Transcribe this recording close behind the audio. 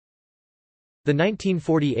The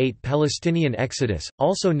 1948 Palestinian exodus,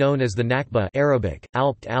 also known as the Nakba Arabic,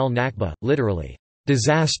 Alpt al-Nakba, literally,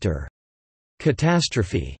 disaster,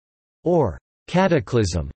 catastrophe, or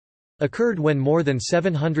cataclysm, occurred when more than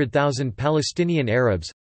 700,000 Palestinian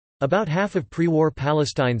Arabs—about half of pre-war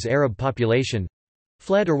Palestine's Arab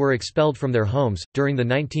population—fled or were expelled from their homes, during the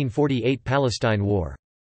 1948 Palestine War.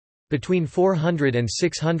 Between 400 and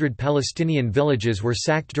 600 Palestinian villages were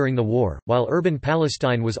sacked during the war, while urban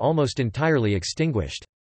Palestine was almost entirely extinguished.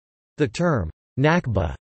 The term,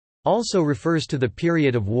 Nakba, also refers to the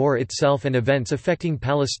period of war itself and events affecting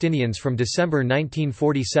Palestinians from December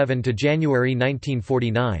 1947 to January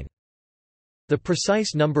 1949. The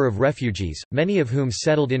precise number of refugees, many of whom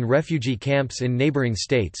settled in refugee camps in neighboring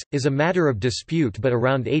states, is a matter of dispute, but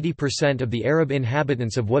around 80% of the Arab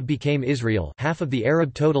inhabitants of what became Israel, half of the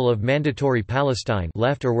Arab total of Mandatory Palestine,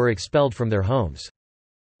 left or were expelled from their homes.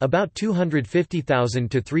 About 250,000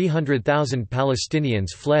 to 300,000 Palestinians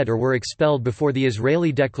fled or were expelled before the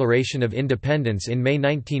Israeli Declaration of Independence in May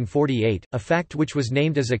 1948, a fact which was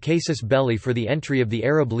named as a casus belli for the entry of the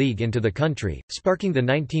Arab League into the country, sparking the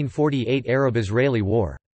 1948 Arab-Israeli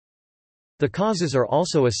War. The causes are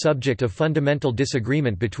also a subject of fundamental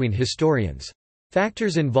disagreement between historians.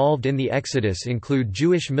 Factors involved in the exodus include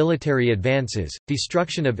Jewish military advances,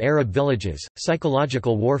 destruction of Arab villages,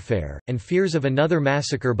 psychological warfare, and fears of another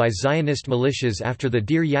massacre by Zionist militias after the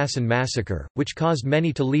Deir Yassin massacre, which caused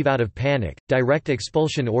many to leave out of panic, direct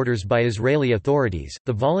expulsion orders by Israeli authorities,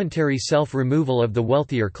 the voluntary self-removal of the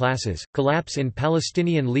wealthier classes, collapse in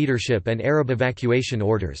Palestinian leadership and Arab evacuation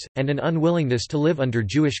orders, and an unwillingness to live under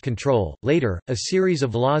Jewish control. Later, a series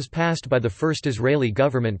of laws passed by the first Israeli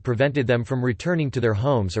government prevented them from returning to their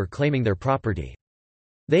homes or claiming their property.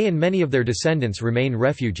 They and many of their descendants remain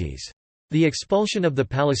refugees. The expulsion of the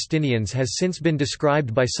Palestinians has since been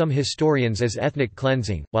described by some historians as ethnic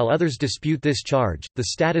cleansing, while others dispute this charge. The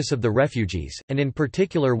status of the refugees, and in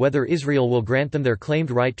particular whether Israel will grant them their claimed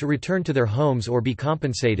right to return to their homes or be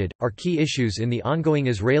compensated, are key issues in the ongoing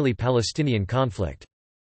Israeli-Palestinian conflict.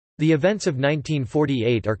 The events of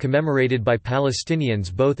 1948 are commemorated by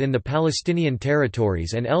Palestinians both in the Palestinian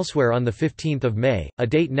territories and elsewhere on 15 May, a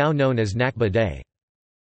date now known as Nakba Day.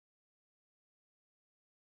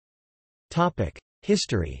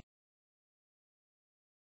 History.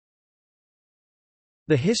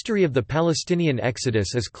 The history of the Palestinian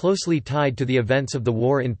exodus is closely tied to the events of the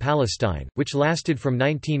war in Palestine, which lasted from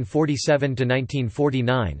 1947 to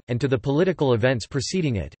 1949, and to the political events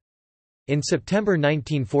preceding it. In September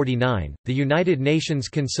 1949, the United Nations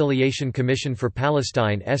Conciliation Commission for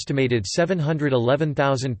Palestine estimated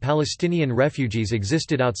 711,000 Palestinian refugees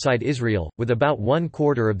existed outside Israel, with about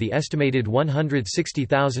one-quarter of the estimated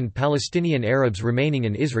 160,000 Palestinian Arabs remaining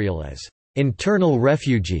in Israel as internal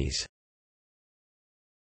refugees.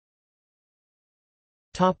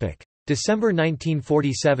 December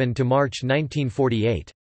 1947 to March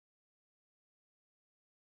 1948.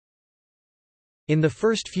 In the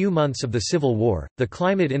first few months of the Civil War, the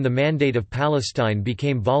climate in the Mandate of Palestine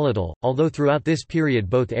became volatile, although throughout this period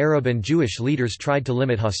both Arab and Jewish leaders tried to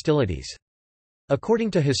limit hostilities.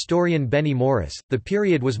 According to historian Benny Morris, the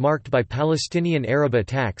period was marked by Palestinian Arab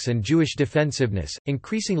attacks and Jewish defensiveness,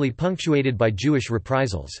 increasingly punctuated by Jewish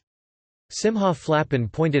reprisals. Simha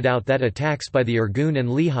Flapan pointed out that attacks by the Irgun and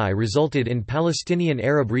Lehi resulted in Palestinian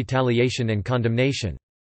Arab retaliation and condemnation.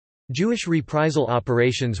 Jewish reprisal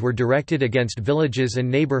operations were directed against villages and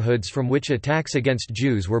neighborhoods from which attacks against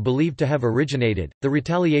Jews were believed to have originated. The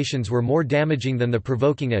retaliations were more damaging than the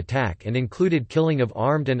provoking attack and included killing of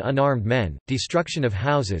armed and unarmed men, destruction of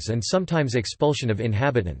houses, and sometimes expulsion of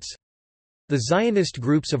inhabitants. The Zionist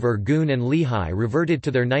groups of Irgun and Lehi reverted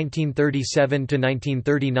to their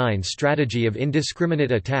 1937–1939 strategy of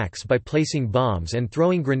indiscriminate attacks by placing bombs and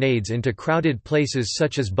throwing grenades into crowded places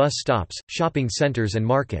such as bus stops, shopping centers and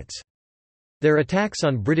markets. Their attacks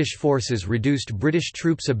on British forces reduced British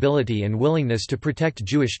troops' ability and willingness to protect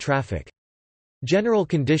Jewish traffic. General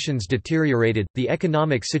conditions deteriorated, the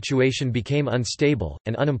economic situation became unstable,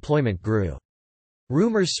 and unemployment grew.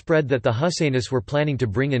 Rumors spread that the Husseinis were planning to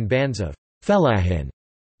bring in bands of Fellahin,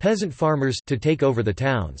 peasant farmers, to take over the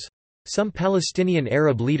towns. Some Palestinian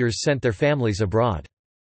Arab leaders sent their families abroad.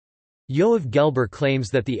 Yoav Gelber claims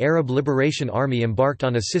that the Arab Liberation Army embarked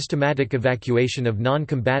on a systematic evacuation of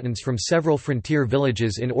non-combatants from several frontier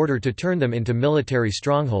villages in order to turn them into military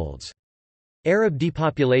strongholds. Arab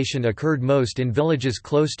depopulation occurred most in villages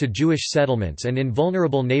close to Jewish settlements and in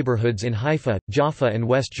vulnerable neighborhoods in Haifa, Jaffa and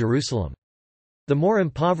West Jerusalem. The more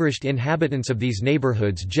impoverished inhabitants of these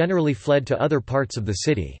neighborhoods generally fled to other parts of the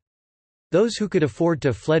city. Those who could afford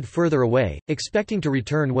to fled further away, expecting to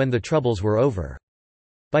return when the troubles were over.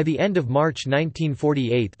 By the end of March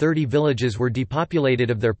 1948, 30 villages were depopulated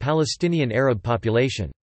of their Palestinian Arab population.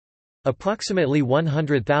 Approximately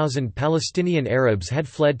 100,000 Palestinian Arabs had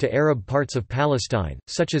fled to Arab parts of Palestine,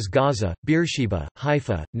 such as Gaza, Beersheba,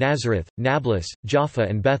 Haifa, Nazareth, Nablus, Jaffa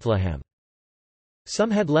and Bethlehem. Some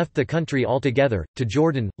had left the country altogether, to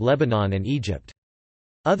Jordan, Lebanon and Egypt.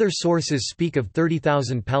 Other sources speak of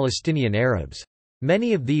 30,000 Palestinian Arabs.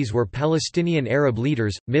 Many of these were Palestinian Arab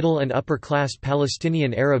leaders, middle and upper-class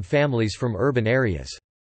Palestinian Arab families from urban areas.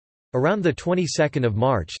 Around the 22nd of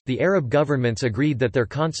March, the Arab governments agreed that their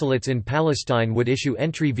consulates in Palestine would issue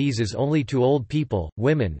entry visas only to old people,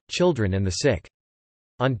 women, children and the sick.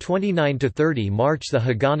 On 29–30 March the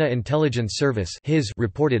Haganah Intelligence Service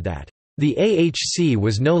reported that the AHC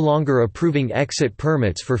was no longer approving exit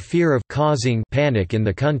permits for fear of causing panic in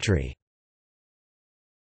the country.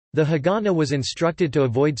 The Haganah was instructed to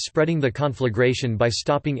avoid spreading the conflagration by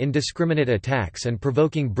stopping indiscriminate attacks and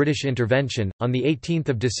provoking British intervention. On 18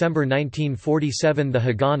 December 1947 the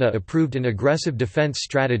Haganah approved an aggressive defence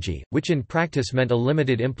strategy, which in practice meant a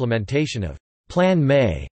limited implementation of Plan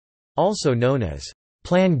May, also known as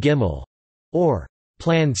Plan Gimel, or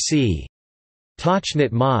Plan C,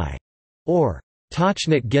 Tachnit Mai, or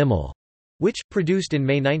Tachnit Gimel, which, produced in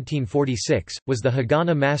May 1946, was the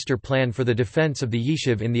Haganah Master Plan for the defense of the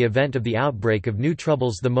Yishuv in the event of the outbreak of new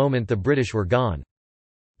troubles the moment the British were gone.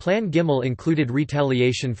 Plan Gimel included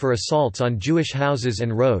retaliation for assaults on Jewish houses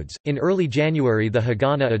and roads. In early January, the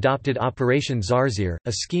Haganah adopted Operation Zarzir,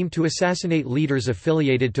 a scheme to assassinate leaders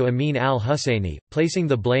affiliated to Amin al-Husseini, placing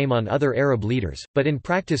the blame on other Arab leaders, but in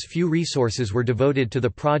practice few resources were devoted to the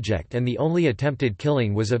project and the only attempted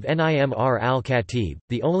killing was of Nimr al-Khatib.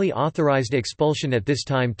 The only authorized expulsion at this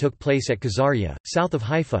time took place at Khazaria, south of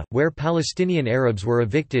Haifa, where Palestinian Arabs were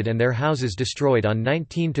evicted and their houses destroyed on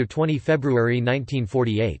 19–20 February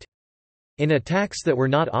 1948. In attacks that were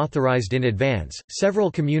not authorized in advance, several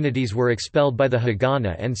communities were expelled by the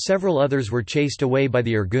Haganah and several others were chased away by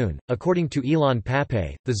the Irgun. According to Ilan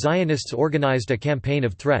Pappé, the Zionists organized a campaign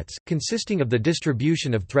of threats, consisting of the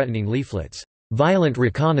distribution of threatening leaflets, violent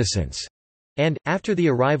reconnaissance, and, after the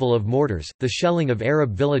arrival of mortars, the shelling of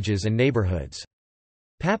Arab villages and neighborhoods.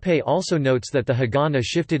 Pappé also notes that the Haganah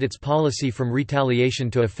shifted its policy from retaliation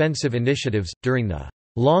to offensive initiatives. During the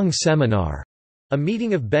Long Seminar, a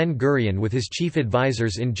meeting of Ben-Gurion with his chief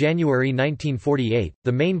advisors in January 1948,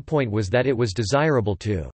 the main point was that it was desirable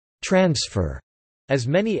to transfer as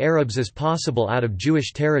many Arabs as possible out of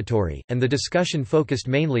Jewish territory, and the discussion focused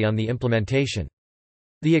mainly on the implementation.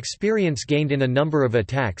 The experience gained in a number of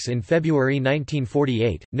attacks in February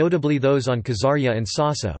 1948, notably those on Khazaria and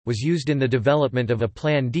Sasa, was used in the development of a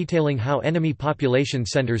plan detailing how enemy population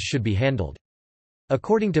centers should be handled.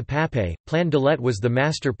 According to Pappé, Plan Dalet was the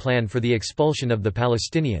master plan for the expulsion of the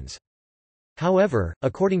Palestinians. However,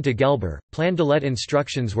 according to Gelber, Plan Dalet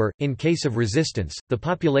instructions were, in case of resistance, the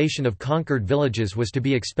population of conquered villages was to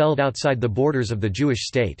be expelled outside the borders of the Jewish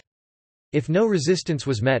state. If no resistance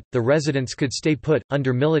was met, the residents could stay put.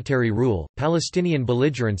 Under military rule, Palestinian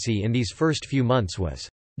belligerency in these first few months was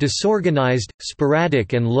disorganized,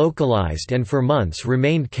 sporadic and localized and for months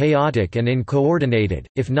remained chaotic and uncoordinated,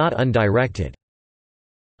 if not undirected.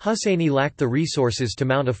 Husseini lacked the resources to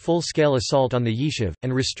mount a full-scale assault on the Yishuv,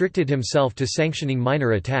 and restricted himself to sanctioning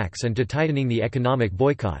minor attacks and to tightening the economic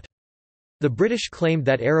boycott. The British claimed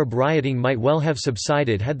that Arab rioting might well have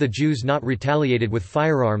subsided had the Jews not retaliated with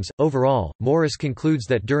firearms. Overall, Morris concludes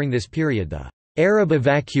that during this period the Arab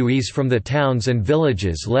evacuees from the towns and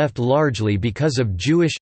villages left largely because of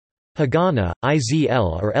Jewish Haganah,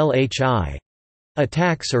 IZL or LHI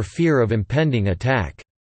attacks or fear of impending attack,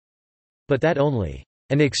 but that only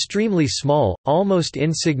an extremely small, almost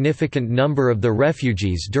insignificant number of the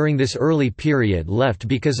refugees during this early period left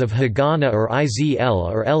because of Haganah or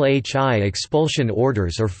IZL or LHI expulsion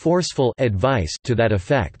orders or forceful advice to that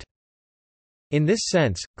effect. In this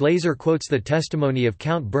sense, Glaser quotes the testimony of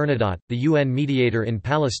Count Bernadotte, the UN mediator in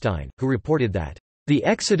Palestine, who reported that the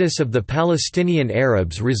exodus of the Palestinian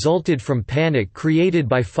Arabs resulted from panic created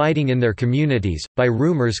by fighting in their communities, by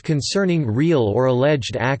rumors concerning real or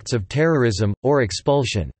alleged acts of terrorism, or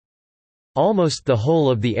expulsion. Almost the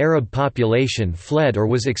whole of the Arab population fled or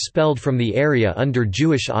was expelled from the area under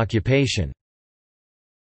Jewish occupation.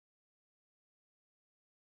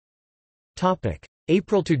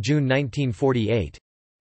 April to June 1948.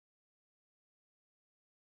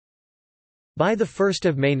 By 1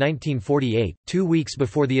 May 1948, 2 weeks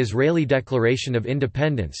before the Israeli Declaration of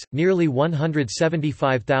Independence, nearly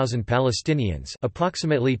 175,000 Palestinians,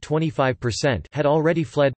 approximately 25%, had already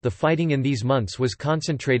fled. The fighting in these months was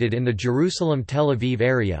concentrated in the Jerusalem-Tel Aviv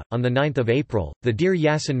area. On 9 April, the Deir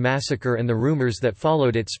Yassin massacre and the rumors that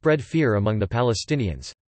followed it spread fear among the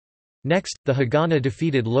Palestinians. Next, the Haganah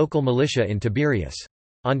defeated local militia in Tiberias.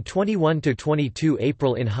 On 21–22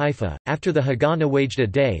 April in Haifa, after the Haganah waged a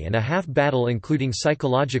day-and-a-half battle including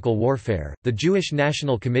psychological warfare, the Jewish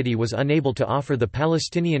National Committee was unable to offer the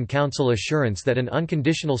Palestinian Council assurance that an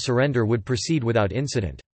unconditional surrender would proceed without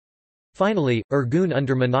incident. Finally, Irgun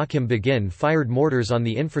under Menachem Begin fired mortars on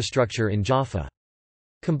the infrastructure in Jaffa.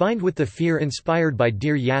 Combined with the fear inspired by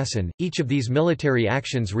Deir Yassin, each of these military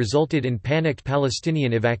actions resulted in panicked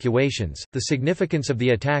Palestinian evacuations. The significance of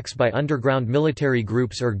the attacks by underground military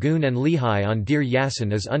groups Irgun and Lehi on Deir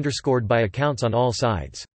Yassin is underscored by accounts on all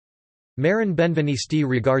sides. Maren Benvenisti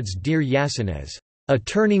regards Deir Yassin as a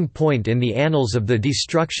turning point in the annals of the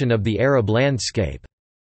destruction of the Arab landscape.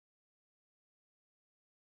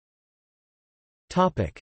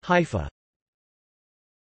 Haifa.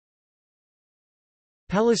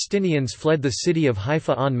 Palestinians fled the city of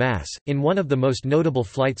Haifa en masse, in one of the most notable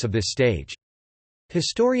flights of this stage.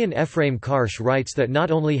 Historian Ephraim Karsh writes that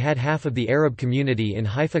not only had half of the Arab community in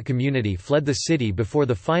Haifa community fled the city before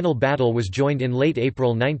the final battle was joined in late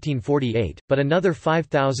April 1948, but another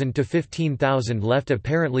 5,000 to 15,000 left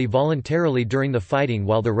apparently voluntarily during the fighting,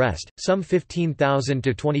 while the rest, some 15,000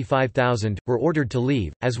 to 25,000, were ordered to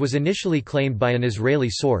leave, as was initially claimed by an Israeli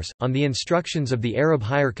source. On the instructions of the Arab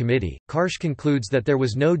Higher Committee, Karsh concludes that there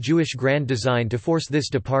was no Jewish grand design to force this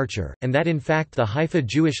departure, and that in fact the Haifa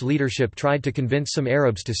Jewish leadership tried to convince some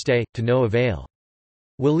Arabs to stay, to no avail.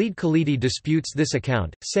 Walid Khalidi disputes this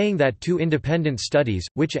account, saying that two independent studies,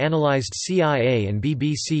 which analyzed CIA and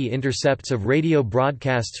BBC intercepts of radio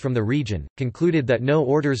broadcasts from the region, concluded that no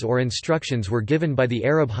orders or instructions were given by the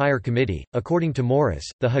Arab Higher Committee. According to Morris,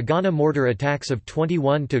 the Haganah mortar attacks of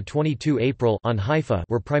 21–22 April on Haifa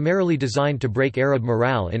were primarily designed to break Arab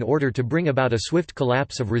morale in order to bring about a swift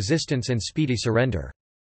collapse of resistance and speedy surrender.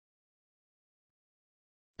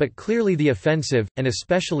 But clearly the offensive, and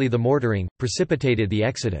especially the mortaring, precipitated the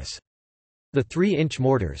exodus. The 3-inch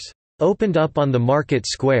mortars opened up on the market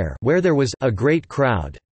square where there was a great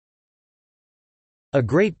crowd. A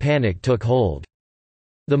great panic took hold.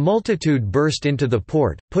 The multitude burst into the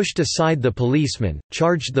port, pushed aside the policemen,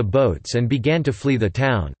 charged the boats and began to flee the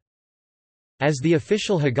town. As the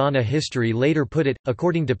official Haganah history later put it,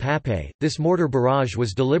 according to Pape, this mortar barrage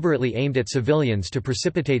was deliberately aimed at civilians to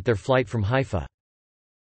precipitate their flight from Haifa.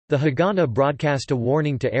 The Haganah broadcast a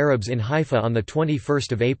warning to Arabs in Haifa on 21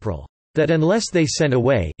 April, that unless they sent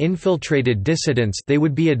away infiltrated dissidents they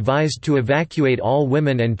would be advised to evacuate all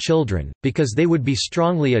women and children, because they would be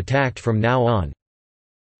strongly attacked from now on.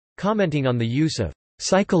 Commenting on the use of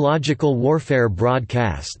psychological warfare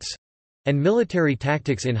broadcasts and military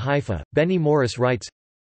tactics in Haifa, Benny Morris writes,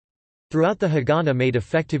 throughout the Haganah made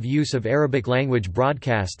effective use of Arabic language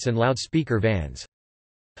broadcasts and loudspeaker vans.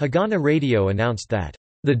 Haganah radio announced that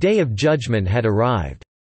the day of judgment had arrived,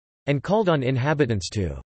 and called on inhabitants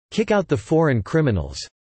to kick out the foreign criminals,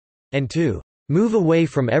 and to move away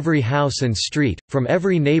from every house and street, from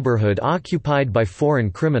every neighborhood occupied by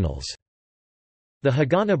foreign criminals. The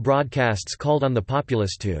Haganah broadcasts called on the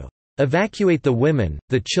populace to evacuate the women,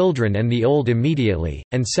 the children and the old immediately,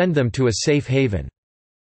 and send them to a safe haven.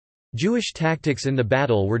 Jewish tactics in the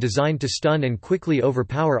battle were designed to stun and quickly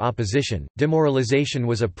overpower opposition. Demoralization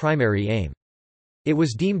was a primary aim. It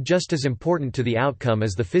was deemed just as important to the outcome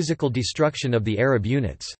as the physical destruction of the Arab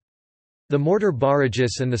units. The mortar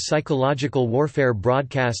barrages and the psychological warfare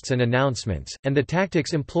broadcasts and announcements, and the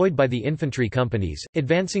tactics employed by the infantry companies,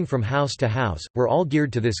 advancing from house to house, were all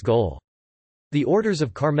geared to this goal. The orders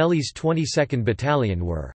of Carmeli's 22nd Battalion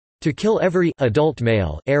were to kill every adult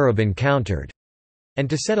male Arab encountered, and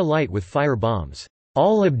to set alight with fire bombs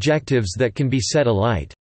all objectives that can be set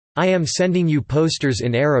alight. I am sending you posters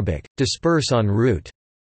in Arabic, disperse en route.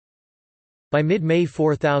 By mid-May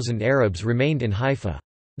 4,000 Arabs remained in Haifa.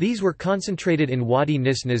 These were concentrated in Wadi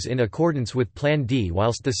Nisnas in accordance with Plan D,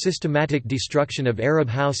 whilst the systematic destruction of Arab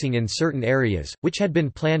housing in certain areas, which had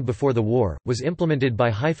been planned before the war, was implemented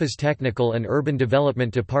by Haifa's technical and urban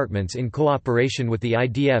development departments in cooperation with the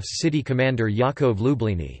IDF's city commander Yaakov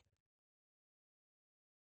Lublini.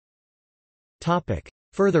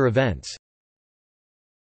 Further events.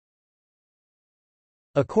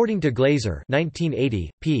 According to Glazer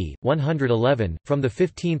 1980, p. 111, from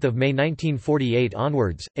 15 May 1948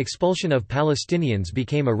 onwards, expulsion of Palestinians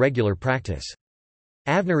became a regular practice.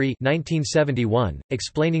 Avnery 1971,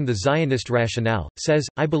 explaining the Zionist rationale, says,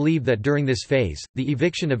 "I believe that during this phase, the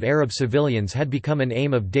eviction of Arab civilians had become an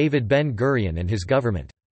aim of David Ben-Gurion and his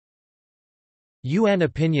government. UN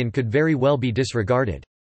opinion could very well be disregarded.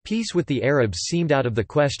 Peace with the Arabs seemed out of the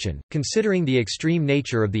question, considering the extreme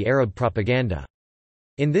nature of the Arab propaganda.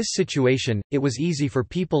 In this situation, it was easy for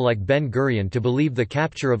people like Ben-Gurion to believe the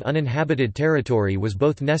capture of uninhabited territory was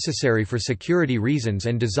both necessary for security reasons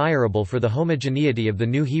and desirable for the homogeneity of the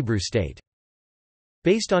new Hebrew state."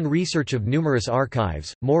 Based on research of numerous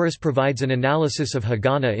archives, Morris provides an analysis of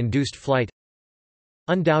Haganah-induced flight.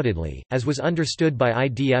 Undoubtedly, as was understood by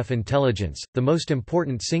IDF intelligence, the most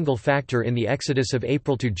important single factor in the exodus of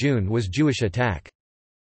April to June was Jewish attack.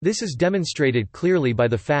 This is demonstrated clearly by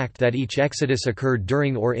the fact that each exodus occurred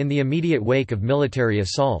during or in the immediate wake of military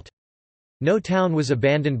assault. No town was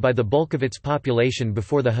abandoned by the bulk of its population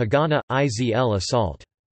before the Haganah-IZL assault.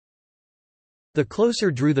 The closer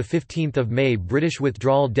drew the 15th of May British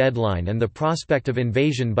withdrawal deadline and the prospect of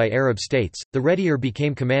invasion by Arab states, the readier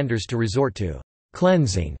became commanders to resort to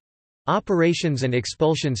cleansing operations and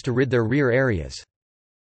expulsions to rid their rear areas.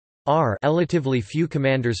 Relatively few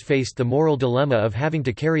commanders faced the moral dilemma of having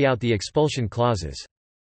to carry out the expulsion clauses.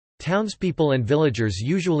 Townspeople and villagers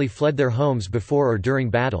usually fled their homes before or during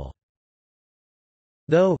battle.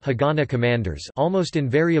 Though Haganah commanders almost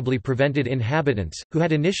invariably prevented inhabitants, who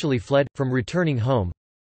had initially fled, from returning home.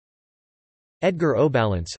 Edgar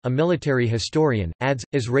Obalance, a military historian, adds,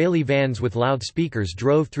 Israeli vans with loudspeakers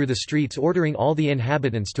drove through the streets ordering all the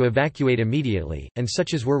inhabitants to evacuate immediately, and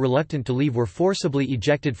such as were reluctant to leave were forcibly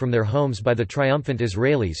ejected from their homes by the triumphant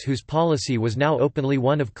Israelis whose policy was now openly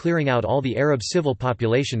one of clearing out all the Arab civil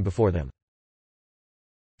population before them.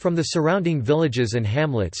 From the surrounding villages and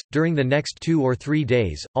hamlets, during the next 2 or 3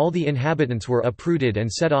 days, all the inhabitants were uprooted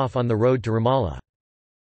and set off on the road to Ramallah.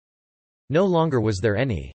 No longer was there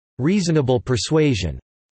any reasonable persuasion.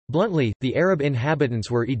 Bluntly, the Arab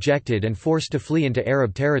inhabitants were ejected and forced to flee into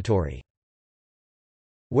Arab territory.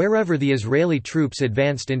 Wherever the Israeli troops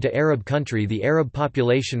advanced into Arab country, the Arab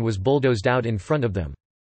population was bulldozed out in front of them.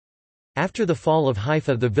 After the fall of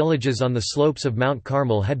Haifa, the villages on the slopes of Mount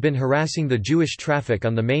Carmel had been harassing the Jewish traffic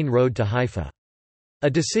on the main road to Haifa. A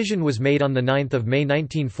decision was made on 9 May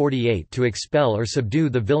 1948 to expel or subdue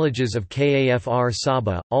the villages of Kafr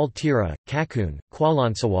Saba, Al-Tira, Kakun,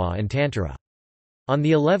 Qalansawa and Tantara. On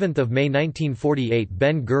the 11th of May 1948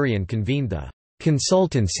 Ben-Gurion convened the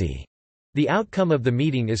consultancy. The outcome of the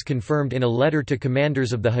meeting is confirmed in a letter to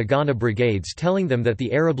commanders of the Haganah brigades telling them that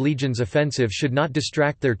the Arab Legion's offensive should not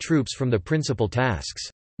distract their troops from the principal tasks.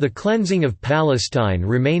 The cleansing of Palestine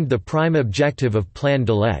remained the prime objective of Plan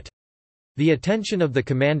Dalet. The attention of the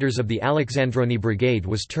commanders of the Alexandroni Brigade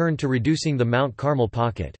was turned to reducing the Mount Carmel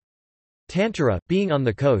pocket. Tantara, being on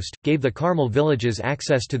the coast, gave the Carmel villages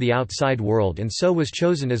access to the outside world and so was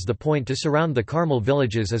chosen as the point to surround the Carmel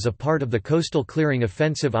villages as a part of the coastal clearing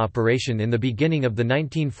offensive operation in the beginning of the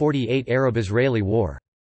 1948 Arab-Israeli War.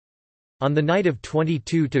 On the night of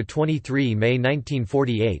 22–23 May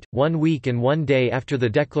 1948, 1 week and 1 day after the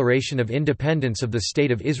declaration of independence of the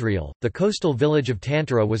State of Israel, the coastal village of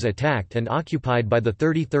Tantara was attacked and occupied by the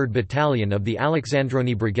 33rd Battalion of the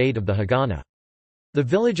Alexandroni Brigade of the Haganah. The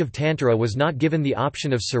village of Tantara was not given the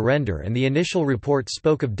option of surrender and the initial report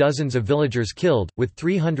spoke of dozens of villagers killed, with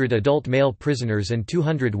 300 adult male prisoners and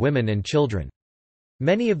 200 women and children.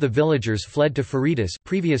 Many of the villagers fled to Faridis,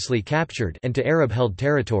 previously captured, and to Arab-held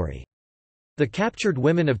territory. The captured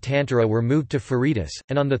women of Tantara were moved to Faridis,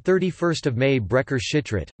 and on 31 May Brecher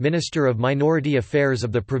Shitrit, Minister of Minority Affairs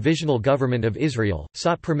of the Provisional Government of Israel,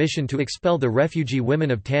 sought permission to expel the refugee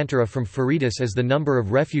women of Tantara from Faridis as the number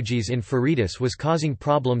of refugees in Faridis was causing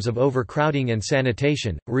problems of overcrowding and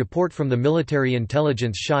sanitation. A report from the military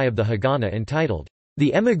intelligence Shy of the Haganah entitled,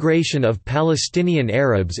 "The Emigration of Palestinian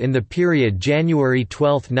Arabs in the Period January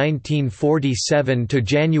 12, 1947 to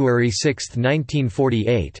January 6,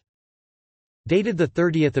 1948", dated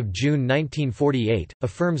 30 June 1948,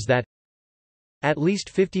 affirms that at least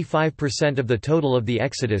 55% of the total of the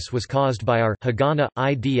exodus was caused by our Haganah,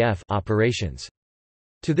 IDF operations.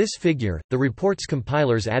 To this figure, the report's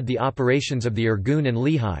compilers add the operations of the Irgun and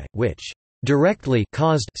Lehi, which directly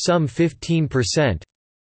caused some 15%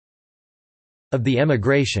 of the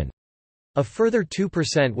emigration. A further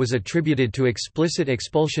 2% was attributed to explicit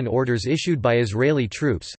expulsion orders issued by Israeli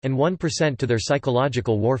troops, and 1% to their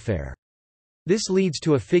psychological warfare. This leads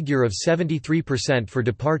to a figure of 73% for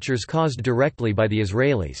departures caused directly by the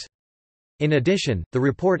Israelis. In addition, the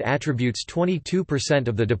report attributes 22%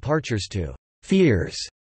 of the departures to fears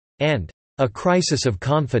and a crisis of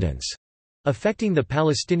confidence affecting the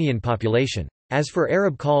Palestinian population. As for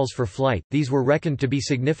Arab calls for flight, these were reckoned to be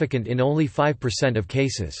significant in only 5% of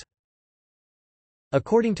cases.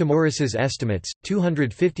 According to Morris's estimates,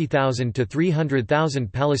 250,000 to 300,000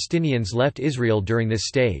 Palestinians left Israel during this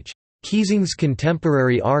stage. Keesing's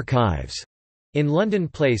Contemporary Archives in London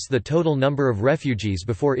place the total number of refugees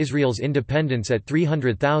before Israel's independence at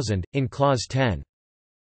 300,000, in Clause 10.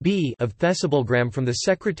 B of Thessalbrogram from the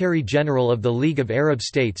Secretary-General of the League of Arab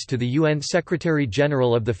States to the UN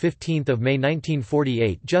Secretary-General of 15 May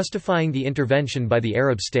 1948 justifying the intervention by the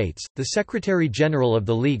Arab states. The Secretary-General of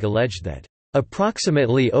the League alleged that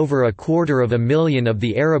approximately over 250,000 of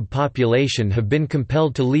the Arab population have been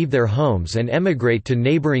compelled to leave their homes and emigrate to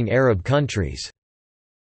neighboring Arab countries.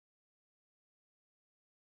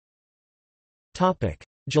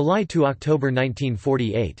 July to October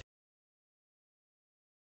 1948.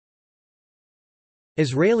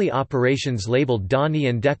 Israeli operations labeled Dani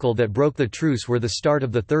and Dekel that broke the truce were the start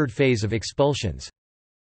of the third phase of expulsions.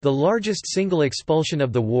 The largest single expulsion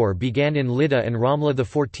of the war began in Lydda and Ramla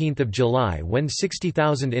 14 July when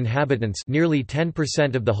 60,000 inhabitants, nearly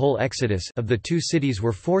 10% of the whole exodus, of the two cities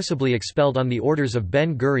were forcibly expelled on the orders of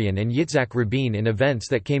Ben Gurion and Yitzhak Rabin in events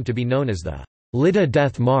that came to be known as the Lydda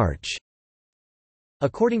Death March.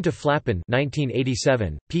 According to Flappen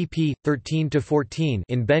 1987, pp. 13–14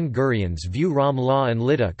 in Ben Gurion's view Ramla and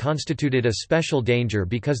Lydda constituted a special danger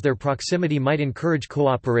because their proximity might encourage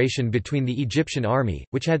cooperation between the Egyptian army,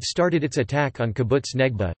 which had started its attack on Kibbutz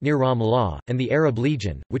Negba, near Ramla, and the Arab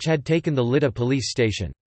Legion, which had taken the Lydda police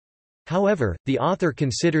station. However, the author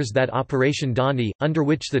considers that Operation Dani, under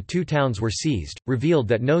which the two towns were seized, revealed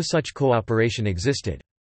that no such cooperation existed.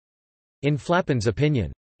 In Flappen's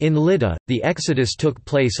opinion, in Lydda, the exodus took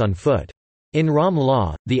place on foot. In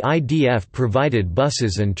Ramla, the IDF provided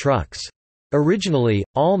buses and trucks. Originally,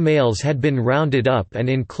 all males had been rounded up and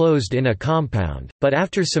enclosed in a compound, but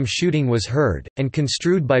after some shooting was heard, and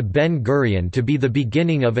construed by Ben Gurion to be the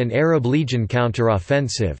beginning of an Arab Legion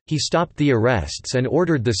counter-offensive, he stopped the arrests and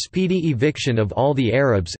ordered the speedy eviction of all the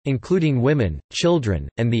Arabs, including women, children,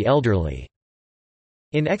 and the elderly.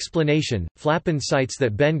 In explanation, Flappen cites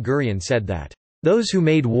that Ben Gurion said that those who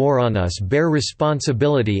made war on us bear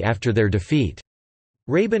responsibility after their defeat.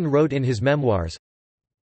 Rabin wrote in his memoirs,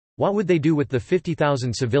 what would they do with the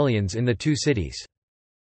 50,000 civilians in the two cities?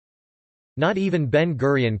 Not even Ben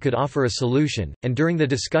Gurion could offer a solution, and during the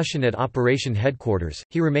discussion at Operation Headquarters,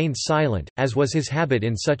 he remained silent, as was his habit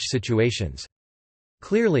in such situations.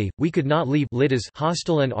 Clearly, we could not leave Lydda's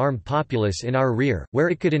hostile and armed populace in our rear, where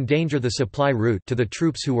it could endanger the supply route to the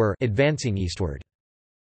troops who were advancing eastward.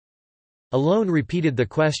 Alone repeated the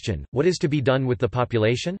question, what is to be done with the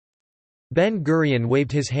population? Ben Gurion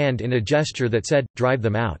waved his hand in a gesture that said, drive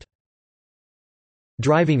them out.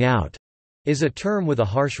 Driving out is a term with a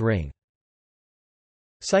harsh ring.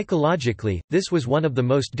 Psychologically, this was one of the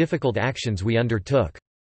most difficult actions we undertook.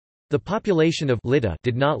 The population of Lydda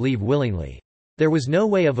did not leave willingly. There was no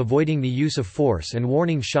way of avoiding the use of force and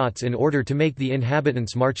warning shots in order to make the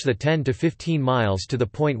inhabitants march the 10 to 15 miles to the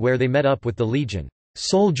point where they met up with the Legion.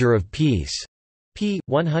 Soldier of Peace. p.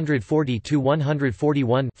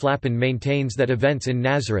 140–141. Flappen maintains that events in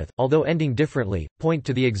Nazareth, although ending differently, point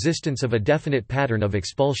to the existence of a definite pattern of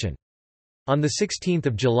expulsion. On 16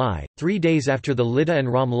 July, 3 days after the Lydda and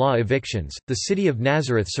Ramla evictions, the city of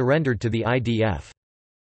Nazareth surrendered to the IDF.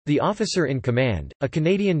 The officer in command, a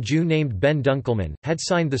Canadian Jew named Ben Dunkelman, had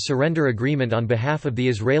signed the surrender agreement on behalf of the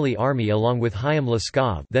Israeli army along with Chaim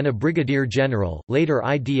Laskov, then a brigadier general, later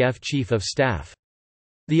IDF chief of staff.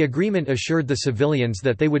 The agreement assured the civilians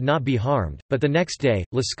that they would not be harmed, but the next day,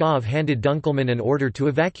 Laskov handed Dunkelman an order to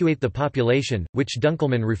evacuate the population, which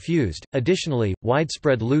Dunkelman refused. Additionally,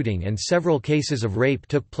 widespread looting and several cases of rape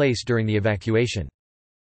took place during the evacuation.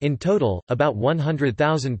 In total, about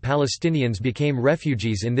 100,000 Palestinians became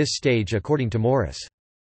refugees in this stage according to Morris.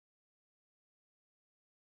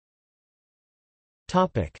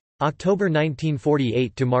 October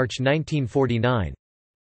 1948 to March 1949.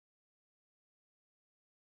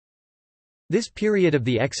 This period of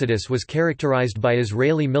the Exodus was characterized by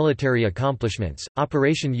Israeli military accomplishments.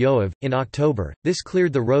 Operation Yoav, in October, this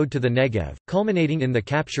cleared the road to the Negev, culminating in the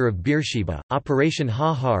capture of Beersheba. Operation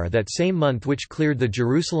Hahar that same month, which cleared the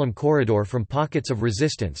Jerusalem corridor from pockets of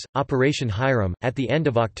resistance. Operation Hiram, at the end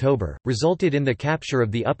of October, resulted in the capture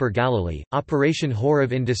of the Upper Galilee. Operation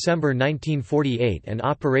Horev in December 1948 and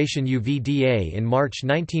Operation Uvda in March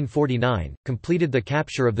 1949, completed the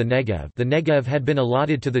capture of the Negev. The Negev had been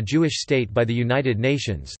allotted to the Jewish state by the United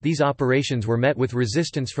Nations. These operations were met with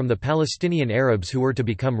resistance from the Palestinian Arabs who were to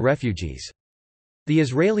become refugees. The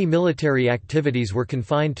Israeli military activities were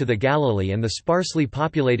confined to the Galilee and the sparsely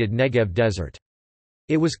populated Negev desert.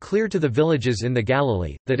 It was clear to the villages in the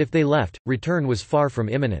Galilee, that if they left, return was far from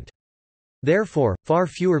imminent. Therefore, far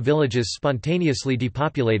fewer villages spontaneously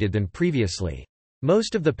depopulated than previously.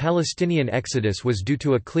 Most of the Palestinian exodus was due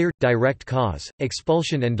to a clear, direct cause,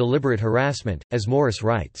 expulsion and deliberate harassment, as Morris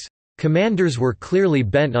writes. Commanders were clearly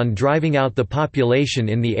bent on driving out the population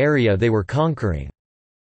in the area they were conquering.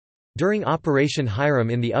 During Operation Hiram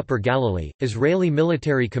in the Upper Galilee, Israeli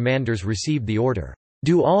military commanders received the order,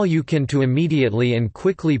 "Do all you can to immediately and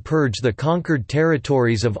quickly purge the conquered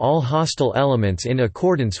territories of all hostile elements in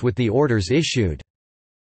accordance with the orders issued.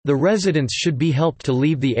 The residents should be helped to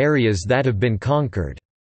leave the areas that have been conquered."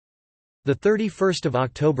 The 31st of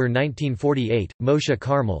October 1948, Moshe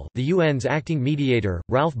Carmel, the UN's acting mediator,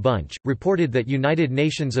 Ralph Bunche, reported that United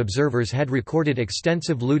Nations observers had recorded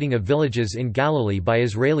extensive looting of villages in Galilee by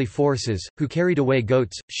Israeli forces, who carried away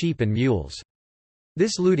goats, sheep and mules.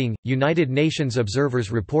 This looting, United Nations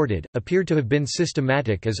observers reported, appeared to have been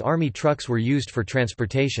systematic as army trucks were used for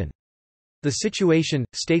transportation. The situation,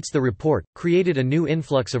 states the report, created a new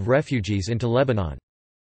influx of refugees into Lebanon.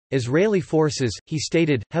 Israeli forces, he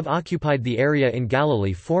stated, have occupied the area in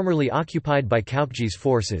Galilee formerly occupied by Kaupji's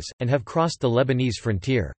forces, and have crossed the Lebanese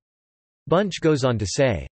frontier. Bunche goes on to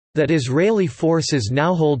say, that Israeli forces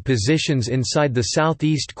now hold positions inside the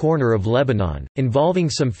southeast corner of Lebanon, involving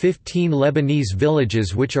some 15 Lebanese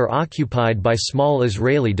villages which are occupied by small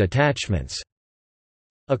Israeli detachments.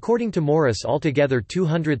 According to Morris, altogether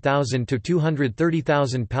 200,000 to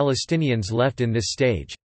 230,000 Palestinians left in this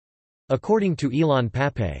stage. According to Elon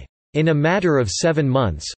Pape, in a matter of 7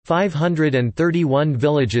 months, 531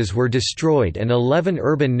 villages were destroyed and 11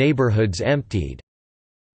 urban neighborhoods emptied.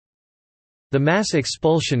 The mass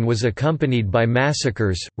expulsion was accompanied by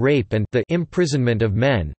massacres, rape and the imprisonment of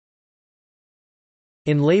men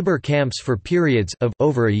in labor camps for periods of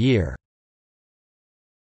over a year.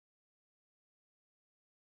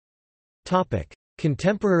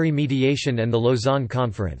 Contemporary mediation and the Lausanne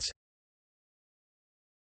Conference.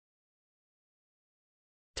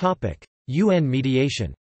 UN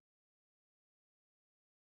mediation.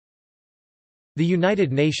 The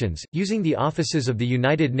United Nations, using the offices of the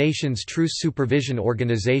United Nations Truce Supervision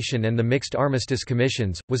Organization and the Mixed Armistice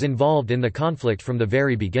Commissions, was involved in the conflict from the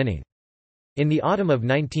very beginning. In the autumn of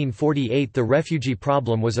 1948 the refugee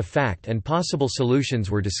problem was a fact and possible solutions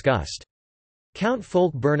were discussed. Count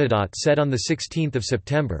Folke Bernadotte said on 16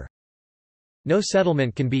 September, "No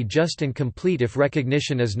settlement can be just and complete if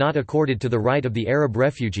recognition is not accorded to the right of the Arab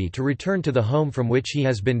refugee to return to the home from which he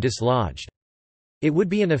has been dislodged. It would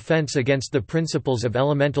be an offense against the principles of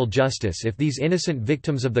elemental justice if these innocent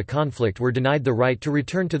victims of the conflict were denied the right to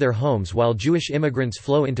return to their homes while Jewish immigrants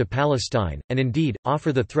flow into Palestine, and indeed,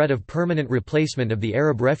 offer the threat of permanent replacement of the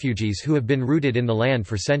Arab refugees who have been rooted in the land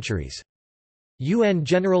for centuries." UN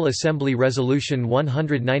General Assembly Resolution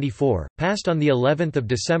 194, passed on the 11th of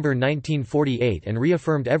December 1948 and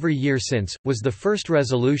reaffirmed every year since, was the first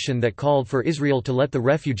resolution that called for Israel to let the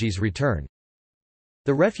refugees return.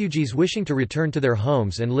 The refugees wishing to return to their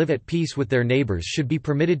homes and live at peace with their neighbors should be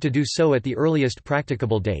permitted to do so at the earliest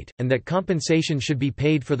practicable date, and that compensation should be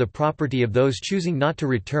paid for the property of those choosing not to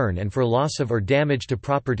return and for loss of or damage to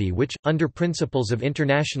property which, under principles of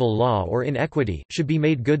international law or in equity, should be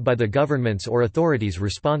made good by the governments or authorities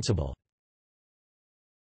responsible.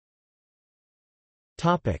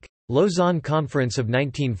 Lausanne Conference of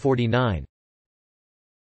 1949.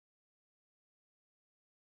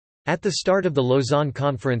 At the start of the Lausanne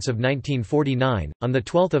Conference of 1949, on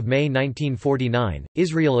 12 May 1949,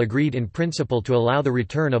 Israel agreed in principle to allow the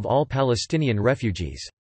return of all Palestinian refugees.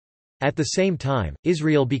 At the same time,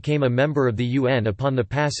 Israel became a member of the UN upon the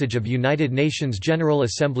passage of United Nations General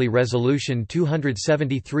Assembly Resolution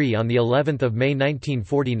 273 on the 11th of May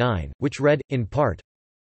 1949, which read, in part,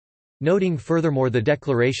 noting furthermore the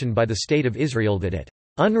declaration by the State of Israel that it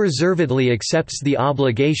unreservedly accepts the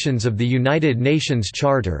obligations of the United Nations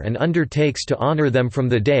Charter and undertakes to honor them from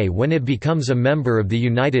the day when it becomes a member of the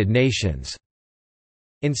United Nations."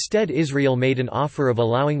 Instead, Israel made an offer of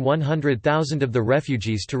allowing 100,000 of the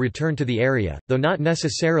refugees to return to the area, though not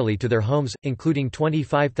necessarily to their homes, including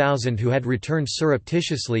 25,000 who had returned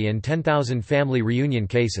surreptitiously and 10,000 family reunion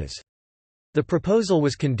cases. The proposal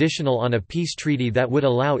was conditional on a peace treaty that would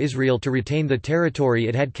allow Israel to retain the territory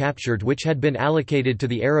it had captured, which had been allocated to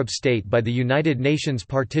the Arab state by the United Nations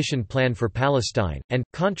Partition Plan for Palestine, and,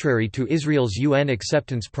 contrary to Israel's UN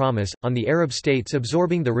acceptance promise, on the Arab states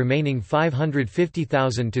absorbing the remaining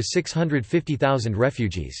 550,000 to 650,000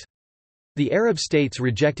 refugees. The Arab states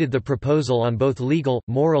rejected the proposal on both legal,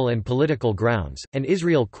 moral and political grounds, and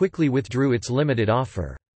Israel quickly withdrew its limited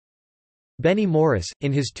offer. Benny Morris,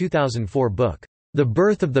 in his 2004 book, The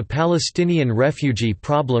Birth of the Palestinian Refugee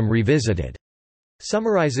Problem Revisited,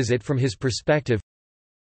 summarizes it from his perspective.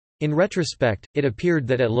 In retrospect, it appeared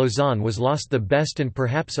that at Lausanne was lost the best and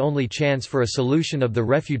perhaps only chance for a solution of the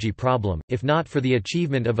refugee problem, if not for the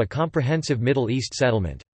achievement of a comprehensive Middle East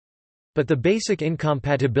settlement. But the basic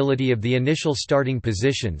incompatibility of the initial starting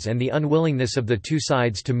positions and the unwillingness of the two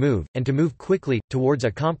sides to move, and to move quickly, towards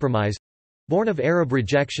a compromise—born of Arab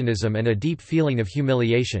rejectionism and a deep feeling of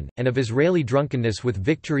humiliation, and of Israeli drunkenness with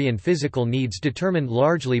victory and physical needs determined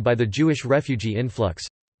largely by the Jewish refugee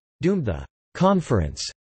influx—doomed the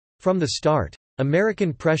conference from the start.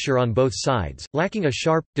 American pressure on both sides, lacking a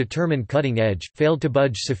sharp, determined cutting edge, failed to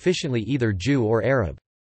budge sufficiently either Jew or Arab.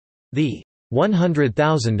 The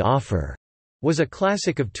 100,000 offer was a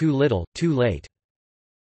classic of too little, too late.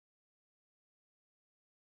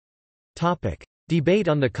 Debate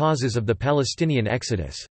on the causes of the Palestinian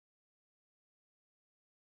exodus.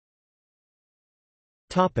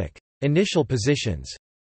 Initial positions.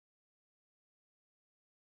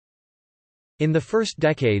 In the first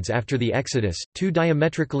decades after the Exodus, two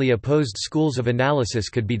diametrically opposed schools of analysis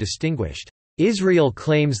could be distinguished. Israel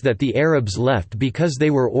claims that the Arabs left because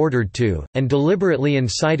they were ordered to, and deliberately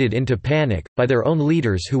incited into panic, by their own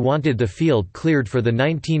leaders who wanted the field cleared for the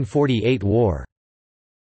 1948 war.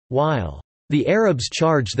 While the Arabs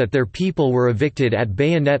charge that their people were evicted at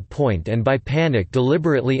bayonet point and by panic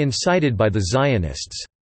deliberately incited by the Zionists.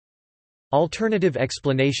 Alternative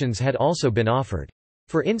explanations had also been offered.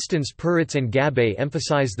 For instance, Peretz and Gabay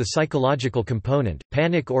emphasize the psychological component.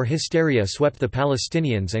 Panic or hysteria swept the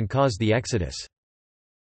Palestinians and caused the exodus.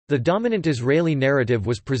 The dominant Israeli narrative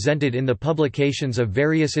was presented in the publications of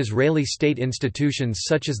various Israeli state institutions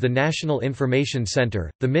such as the National Information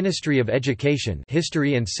Center, the Ministry of Education,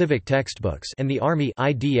 History and Civic Textbooks, and the Army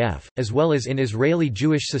 (IDF), as well as in Israeli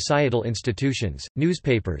Jewish societal institutions,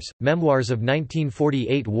 newspapers, memoirs of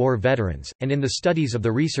 1948 war veterans, and in the studies of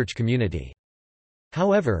the research community.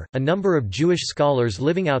 However, a number of Jewish scholars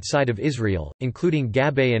living outside of Israel, including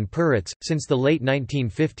Gabay and Peretz, since the late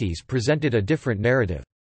 1950s presented a different narrative.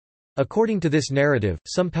 According to this narrative,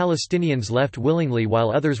 some Palestinians left willingly while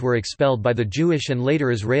others were expelled by the Jewish and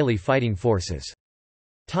later Israeli fighting forces.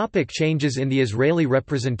 Changes in the Israeli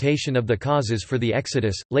representation of the causes for the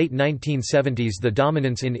Exodus. Late 1970s, the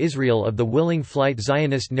dominance in Israel of the willing flight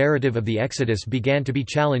Zionist narrative of the Exodus began to be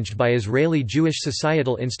challenged by Israeli Jewish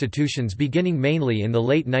societal institutions beginning mainly in the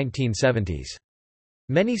late 1970s.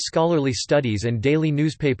 Many scholarly studies and daily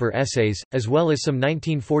newspaper essays, as well as some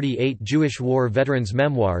 1948 Jewish war veterans'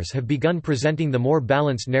 memoirs have begun presenting the more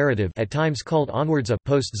balanced narrative, at times called onwards a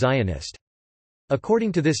post-Zionist.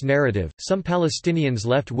 According to this narrative, some Palestinians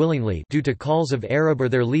left willingly due to calls of Arab or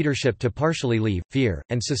their leadership to partially leave, fear,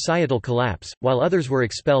 and societal collapse, while others were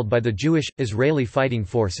expelled by the Jewish, Israeli fighting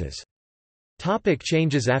forces.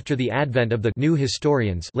 Changes after the advent of the new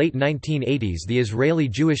historians. Late 1980s. The Israeli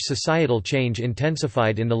Jewish societal change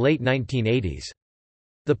intensified in the late 1980s.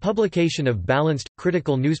 The publication of balanced,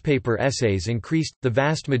 critical newspaper essays increased, the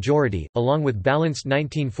vast majority, along with balanced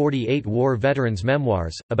 1948 war veterans'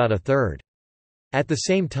 memoirs, about a third. At the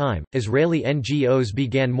same time, Israeli NGOs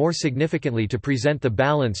began more significantly to present the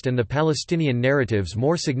balanced and the Palestinian narratives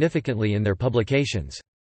more significantly in their publications.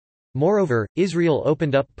 Moreover, Israel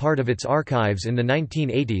opened up part of its archives in the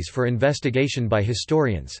 1980s for investigation by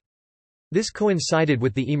historians. This coincided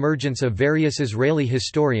with the emergence of various Israeli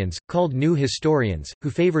historians, called new historians, who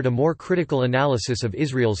favored a more critical analysis of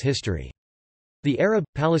Israel's history. The Arab,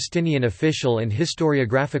 Palestinian official and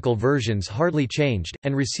historiographical versions hardly changed,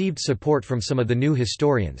 and received support from some of the new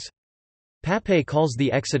historians. Pape calls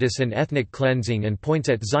the Exodus an ethnic cleansing and points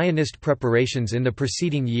at Zionist preparations in the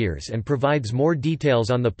preceding years and provides more details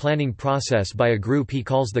on the planning process by a group he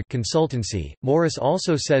calls the consultancy. Morris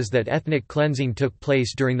also says that ethnic cleansing took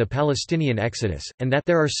place during the Palestinian Exodus, and that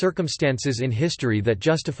there are circumstances in history that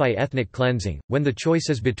justify ethnic cleansing. When the choice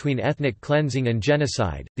is between ethnic cleansing and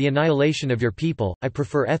genocide, the annihilation of your people, I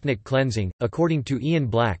prefer ethnic cleansing. According to Ian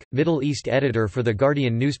Black, Middle East editor for The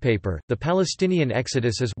Guardian newspaper, the Palestinian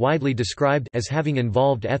Exodus is widely described as having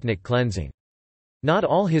involved ethnic cleansing. Not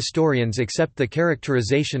all historians accept the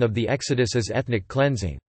characterization of the Exodus as ethnic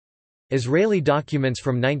cleansing. Israeli documents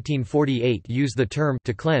from 1948 use the term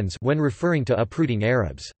to cleanse when referring to uprooting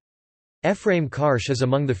Arabs. Ephraim Karsh is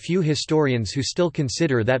among the few historians who still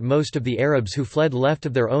consider that most of the Arabs who fled left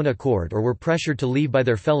of their own accord or were pressured to leave by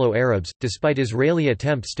their fellow Arabs, despite Israeli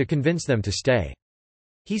attempts to convince them to stay.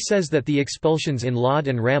 He says that the expulsions in Lod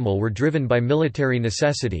and Ramel were driven by military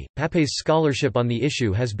necessity. Pape's scholarship on the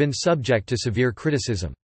issue has been subject to severe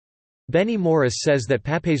criticism. Benny Morris says that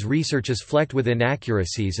Pape's research is flecked with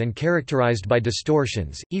inaccuracies and characterized by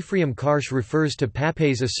distortions. Ephraim Karsh refers to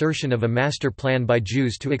Pape's assertion of a master plan by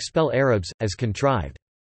Jews to expel Arabs as contrived.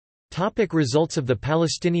 Results of the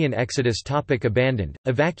Palestinian exodus. Abandoned,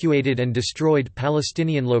 evacuated and destroyed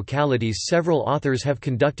Palestinian localities. Several authors have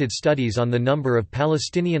conducted studies on the number of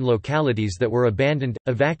Palestinian localities that were abandoned,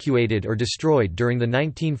 evacuated or destroyed during the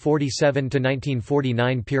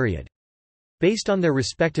 1947–1949 period. Based on their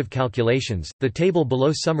respective calculations, the table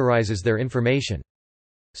below summarizes their information.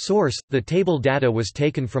 Source: the table data was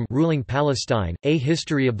taken from Ruling Palestine, A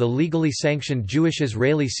History of the Legally Sanctioned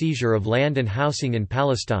Jewish-Israeli Seizure of Land and Housing in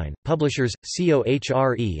Palestine, publishers,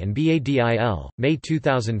 COHRE and BADIL, May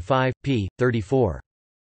 2005, p. 34.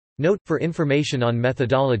 Note: for information on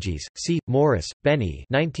methodologies, see Morris, Benny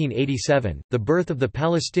 1987, The Birth of the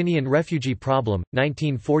Palestinian Refugee Problem,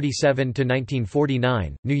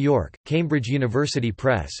 1947–1949, New York, Cambridge University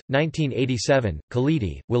Press, 1987,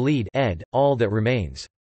 Khalidi, Walid ed., All That Remains.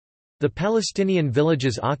 The Palestinian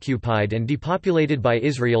Villages Occupied and Depopulated by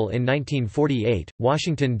Israel in 1948,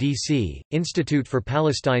 Washington, D.C., Institute for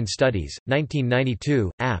Palestine Studies,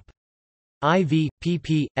 1992, App. IV,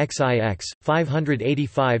 pp. XIX,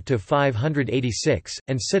 585–586,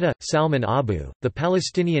 and Sitta, Salman Abu, The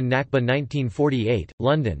Palestinian Nakba 1948,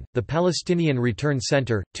 London, The Palestinian Return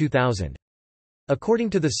Center, 2000. According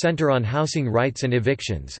to the Center on Housing Rights and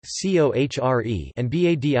Evictions (COHRE) and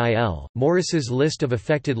BADIL, Morris's list of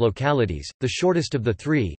affected localities, the shortest of the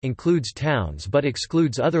three, includes towns but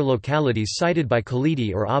excludes other localities cited by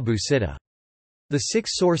Khalidi or Abu Sitta. The 6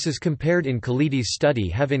 sources compared in Khalidi's study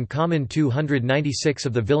have in common 296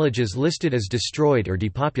 of the villages listed as destroyed or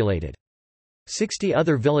depopulated. 60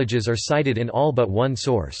 other villages are cited in all but one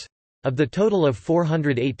source. Of the total of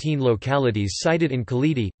 418 localities cited in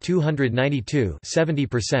Khalidi, 292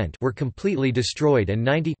 (70%) were completely destroyed and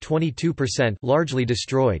 90 (22%) largely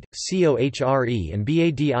destroyed. COHRE and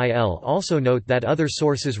BADIL also note that other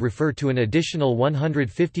sources refer to an additional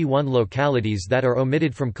 151 localities that are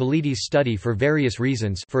omitted from Khalidi's study for various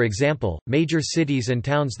reasons, for example, major cities and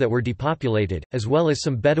towns that were depopulated, as well as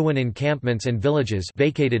some Bedouin encampments and villages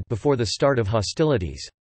vacated before the start of hostilities.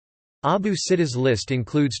 Abu Sitta's list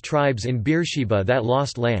includes tribes in Beersheba that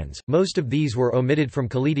lost lands. Most of these were omitted from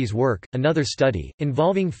Khalidi's work. Another study,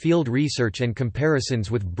 involving field research and comparisons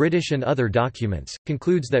with British and other documents,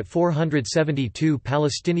 concludes that 472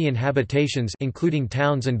 Palestinian habitations, including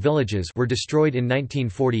towns and villages, were destroyed in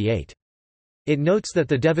 1948. It notes that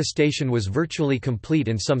the devastation was virtually complete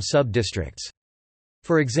in some sub-districts.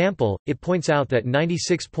 For example, it points out that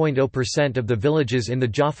 96.0% of the villages in the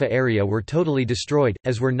Jaffa area were totally destroyed,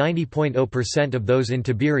 as were 90.0% of those in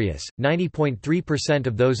Tiberias, 90.3%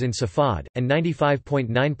 of those in Safad, and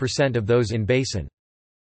 95.9% of those in Basin.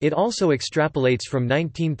 It also extrapolates from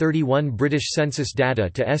 1931 British census data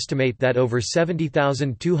to estimate that over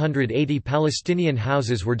 70,280 Palestinian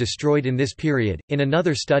houses were destroyed in this period. In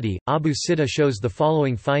another study, Abu Sitta shows the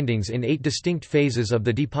following findings in 8 distinct phases of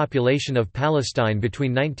the depopulation of Palestine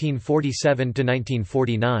between 1947 to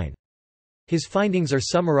 1949. His findings are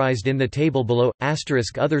summarized in the table below.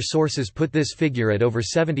 Other sources put this figure at over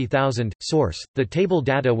 70,000. Source: the table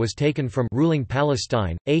data was taken from Ruling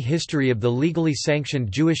Palestine, A History of the Legally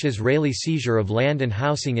Sanctioned Jewish-Israeli Seizure of Land and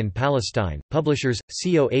Housing in Palestine, publishers,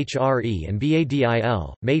 COHRE and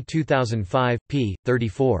BADIL, May 2005, p.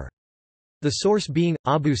 34. The source being,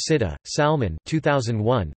 Abu Sitta, Salman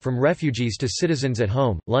 2001, From Refugees to Citizens at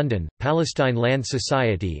Home, London, Palestine Land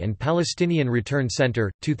Society and Palestinian Return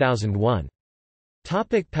Center, 2001.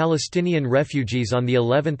 Palestinian refugees. On the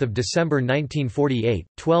 11th of December 1948,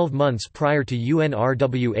 12 months prior to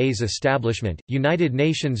UNRWA's establishment, United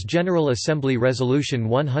Nations General Assembly Resolution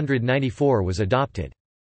 194 was adopted.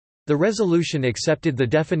 The resolution accepted the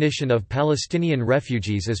definition of Palestinian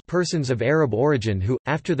refugees as persons of Arab origin who,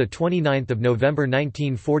 after 29 November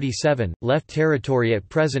 1947, left territory at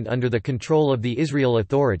present under the control of the Israel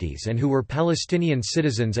authorities and who were Palestinian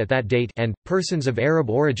citizens at that date, and persons of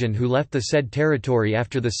Arab origin who left the said territory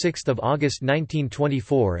after 6 August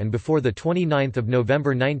 1924 and before 29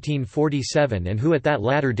 November 1947 and who at that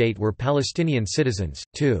latter date were Palestinian citizens.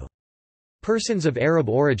 2. Persons of Arab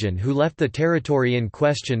origin who left the territory in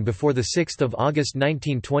question before 6 August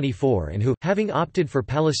 1924 and who, having opted for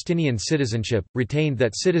Palestinian citizenship, retained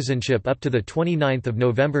that citizenship up to 29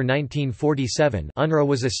 November 1947. UNRWA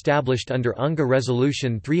was established under UNGA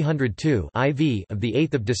Resolution 302 IV of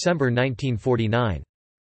 8 December 1949.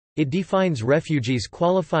 It defines refugees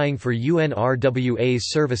qualifying for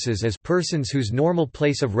UNRWA's services as persons whose normal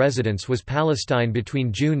place of residence was Palestine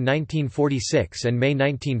between June 1946 and May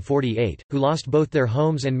 1948, who lost both their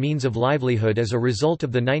homes and means of livelihood as a result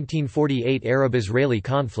of the 1948 Arab-Israeli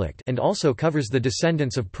conflict, and also covers the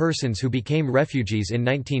descendants of persons who became refugees in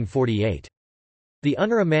 1948. The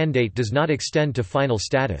UNRWA mandate does not extend to final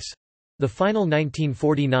status. The final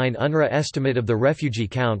 1949 UNRWA estimate of the refugee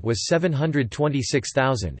count was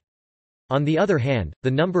 726,000. On the other hand,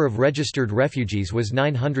 the number of registered refugees was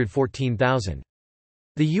 914,000.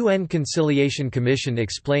 The UN Conciliation Commission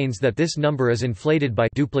explains that this number is inflated by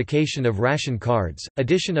duplication of ration cards,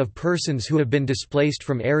 addition of persons who have been displaced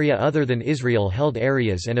from area other than Israel-held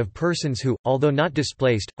areas and of persons who, although not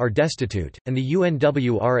displaced, are destitute, and the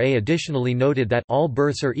UNWRA additionally noted that all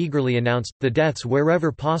births are eagerly announced, the deaths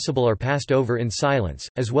wherever possible are passed over in silence,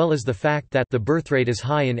 as well as the fact that the birth rate is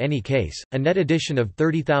high in any case, a net addition of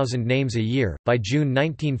 30,000 names a year. By June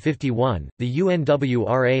 1951, the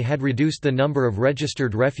UNWRA had reduced the number of registered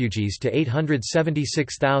refugees to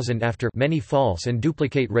 876,000 after many false and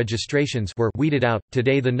duplicate registrations were weeded out.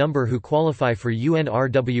 Today the number who qualify for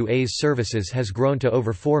UNRWA's services has grown to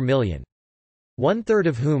over 4 million. One-third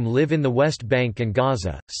of whom live in the West Bank and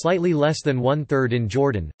Gaza, slightly less than one-third in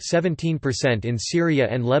Jordan, 17% in Syria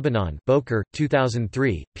and Lebanon Boker,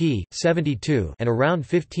 2003, p. 72 and around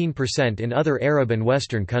 15% in other Arab and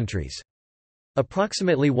Western countries.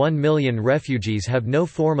 Approximately 1 million refugees have no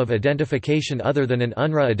form of identification other than an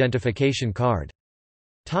UNRWA identification card.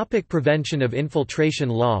 Prevention of infiltration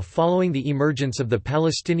law. Following the emergence of the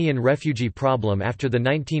Palestinian refugee problem after the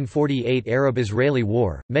 1948 Arab-Israeli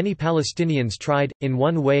War, many Palestinians tried, in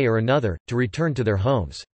one way or another, to return to their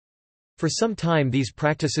homes. For some time these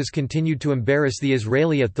practices continued to embarrass the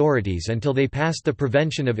Israeli authorities until they passed the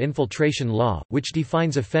Prevention of Infiltration Law, which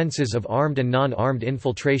defines offenses of armed and non-armed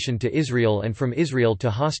infiltration to Israel and from Israel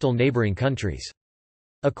to hostile neighboring countries.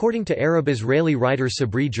 According to Arab-Israeli writer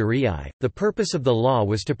Sabri Jari'i, the purpose of the law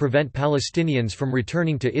was to prevent Palestinians from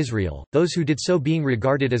returning to Israel, those who did so being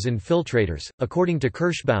regarded as infiltrators. According to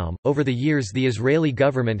Kirschbaum, over the years the Israeli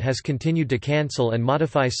government has continued to cancel and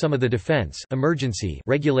modify some of the defense emergency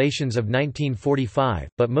regulations of 1945,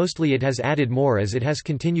 but mostly it has added more as it has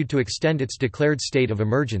continued to extend its declared state of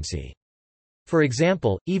emergency. For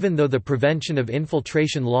example, even though the Prevention of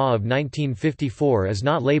Infiltration Law of 1954 is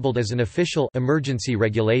not labeled as an official emergency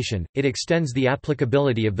regulation, it extends the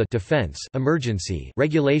applicability of the Defense Emergency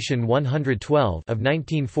Regulation 112 of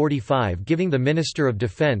 1945, giving the Minister of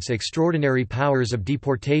Defense extraordinary powers of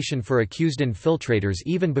deportation for accused infiltrators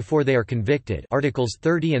even before they are convicted, Articles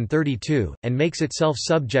 30 and 32, and makes itself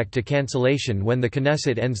subject to cancellation when the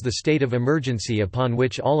Knesset ends the state of emergency upon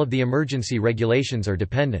which all of the emergency regulations are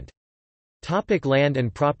dependent. Land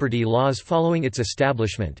and property laws. Following its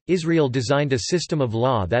establishment, Israel designed a system of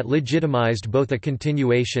law that legitimized both a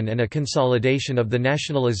continuation and a consolidation of the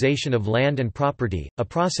nationalization of land and property, a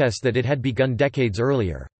process that it had begun decades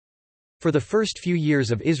earlier. For the first few years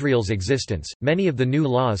of Israel's existence, many of the new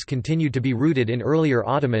laws continued to be rooted in earlier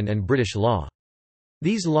Ottoman and British law.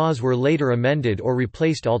 These laws were later amended or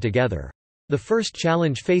replaced altogether. The first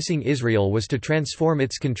challenge facing Israel was to transform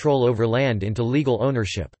its control over land into legal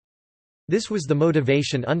ownership. This was the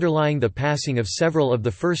motivation underlying the passing of several of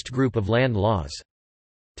the first group of land laws.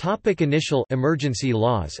 Initial emergency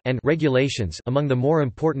laws and regulations. Among the more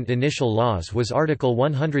important initial laws was Article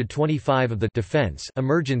 125 of the Defense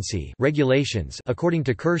Emergency Regulations. According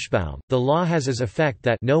to Kirschbaum, the law has as effect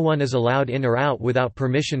that no one is allowed in or out without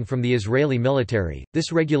permission from the Israeli military.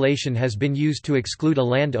 This regulation has been used to exclude a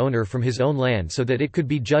landowner from his own land so that it could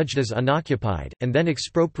be judged as unoccupied, and then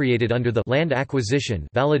expropriated under the Land Acquisition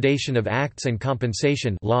Validation of Acts and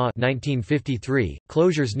Compensation Law 1953.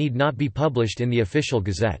 Closures need not be published in the official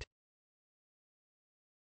Gazette.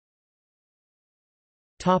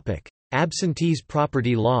 Absentees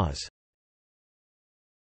property laws.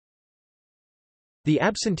 The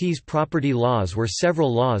absentees property laws were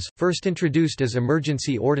several laws, first introduced as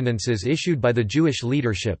emergency ordinances issued by the Jewish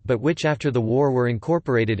leadership but which after the war were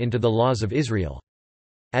incorporated into the laws of Israel.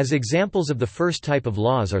 As examples of the first type of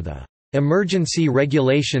laws are the Emergency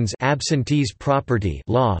Regulations Absentees Property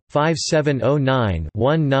Law,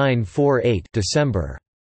 5709-1948 December,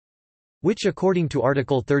 which according to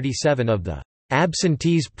Article 37 of the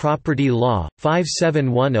Absentees Property Law,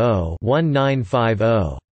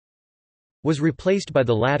 5710-1950, was replaced by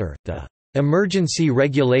the latter, the Emergency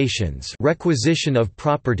Regulations Requisition of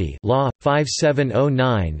Property Law,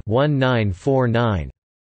 5709-1949,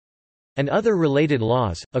 and other related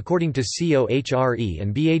laws. According to COHRE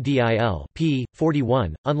and BADIL, p.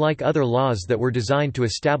 41, unlike other laws that were designed to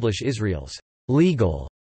establish Israel's legal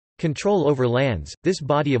control over lands. This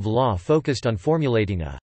body of law focused on formulating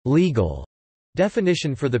a legal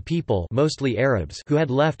definition for the people, mostly Arabs, who had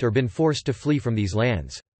left or been forced to flee from these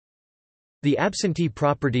lands. The absentee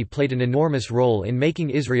property played an enormous role in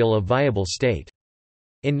making Israel a viable state.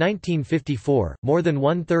 In 1954, more than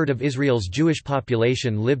one-third of Israel's Jewish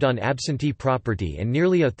population lived on absentee property and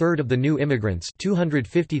nearly a third of the new immigrants,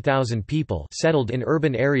 250,000 people, settled in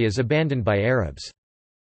urban areas abandoned by Arabs.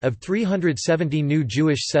 Of 370 new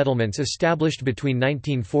Jewish settlements established between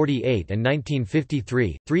 1948 and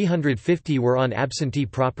 1953, 350 were on absentee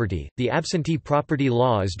property. The absentee property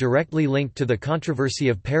law is directly linked to the controversy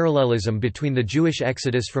of parallelism between the Jewish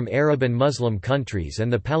exodus from Arab and Muslim countries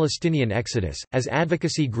and the Palestinian exodus, as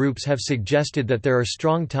advocacy groups have suggested that there are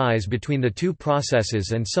strong ties between the two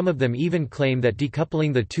processes, and some of them even claim that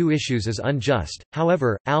decoupling the two issues is unjust.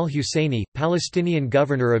 However, al-Husseini, Palestinian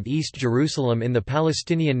governor of East Jerusalem in the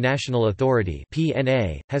Palestinian National Authority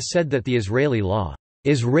 (PNA), has said that the Israeli law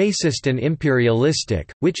is racist and imperialistic,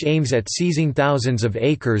 which aims at seizing thousands of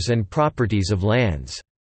acres and properties of lands.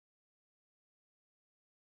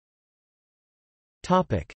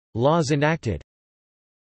 Topic: Laws enacted.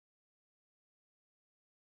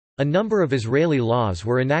 A number of Israeli laws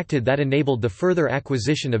were enacted that enabled the further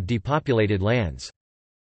acquisition of depopulated lands.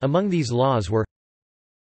 Among these laws were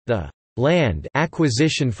the Land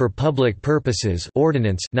Acquisition for Public Purposes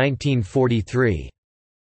Ordinance 1943,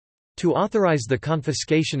 to authorize the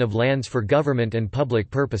confiscation of lands for government and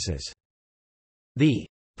public purposes. The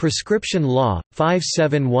Prescription Law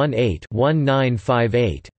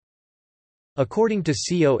 5718-1958. According to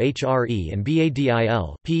COHRE and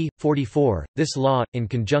BADIL, p. 44, this law, in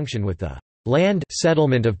conjunction with the Land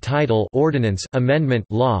Settlement of Title Ordinance Amendment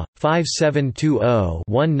Law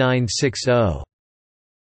 5720-1960.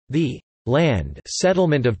 The Land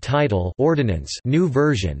Settlement of Title Ordinance New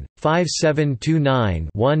Version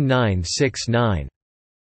 5729-1969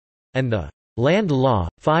 and the Land Law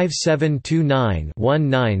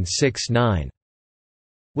 5729-1969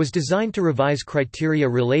 was designed to revise criteria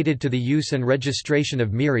related to the use and registration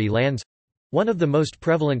of Miri lands, one of the most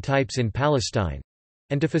prevalent types in Palestine,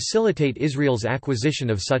 and to facilitate Israel's acquisition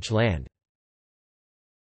of such land.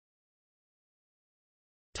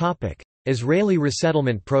 Topic: Israeli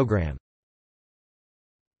resettlement program.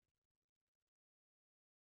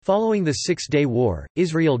 Following the Six-Day War,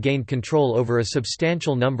 Israel gained control over a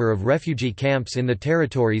substantial number of refugee camps in the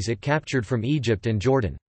territories it captured from Egypt and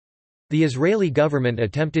Jordan. The Israeli government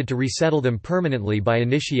attempted to resettle them permanently by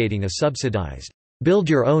initiating a subsidized, "Build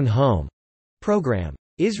Your Own Home" program.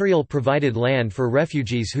 Israel provided land for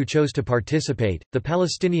refugees who chose to participate. The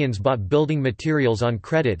Palestinians bought building materials on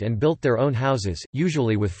credit and built their own houses,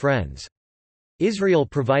 usually with friends. Israel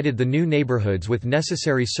provided the new neighborhoods with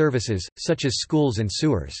necessary services, such as schools and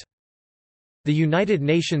sewers. The United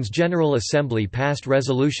Nations General Assembly passed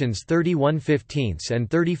resolutions 31/15 and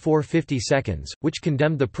 34/52, which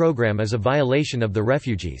condemned the program as a violation of the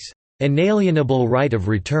refugees' inalienable right of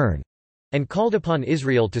return, and called upon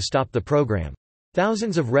Israel to stop the program.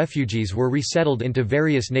 Thousands of refugees were resettled into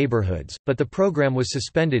various neighborhoods, but the program was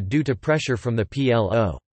suspended due to pressure from the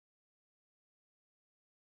PLO.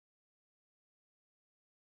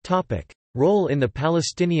 Role in the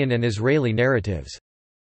Palestinian and Israeli narratives.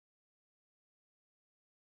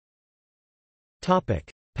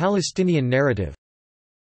 Palestinian narrative.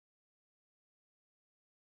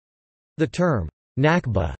 The term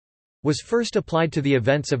Nakba was first applied to the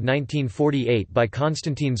events of 1948 by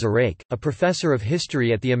Constantin Zarek, a professor of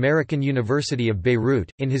history at the American University of Beirut,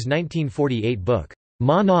 in his 1948 book,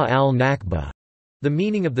 Mana al-Nakba, The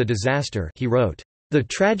Meaning of the Disaster. He wrote, "The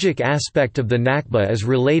tragic aspect of the Nakba is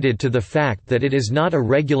related to the fact that it is not a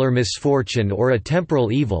regular misfortune or a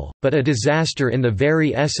temporal evil, but a disaster in the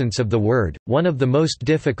very essence of the word, one of the most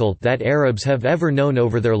difficult that Arabs have ever known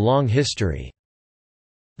over their long history."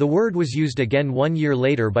 The word was used again 1 year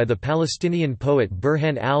later by the Palestinian poet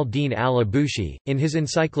Burhan al-Din al-Abushi. In his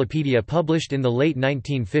encyclopedia published in the late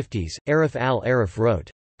 1950s, Arif al-Arif wrote,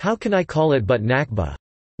 "How can I call it but Nakba?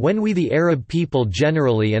 When we the Arab people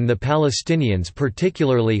generally and the Palestinians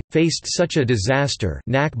particularly, faced such a disaster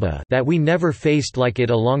Nakba that we never faced like it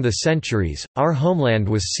along the centuries, our homeland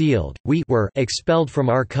was sealed, we were expelled from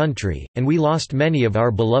our country, and we lost many of our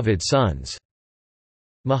beloved sons."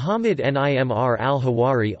 Muhammad Nimr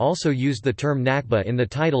al-Hawari also used the term Nakba in the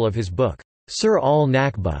title of his book, Sir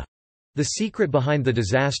al-Nakba, The Secret Behind the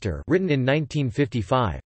Disaster, written in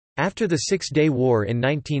 1955. After the Six-Day War in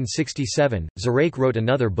 1967, Zarek wrote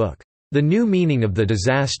another book, The New Meaning of the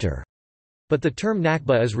Disaster, but the term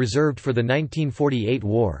Nakba is reserved for the 1948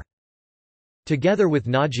 war. Together with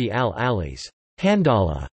Naji al-Ali's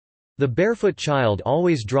Handala, The barefoot child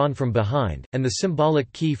always drawn from behind, and the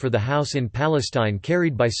symbolic key for the house in Palestine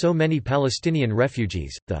carried by so many Palestinian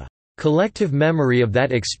refugees. The collective memory of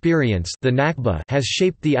that experience, the Nakba, has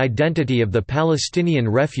shaped the identity of the Palestinian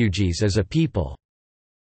refugees as a people.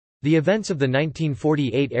 The events of the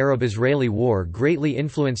 1948 Arab-Israeli War greatly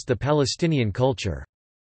influenced the Palestinian culture.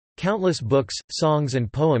 Countless books, songs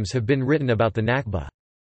and poems have been written about the Nakba.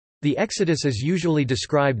 The Exodus is usually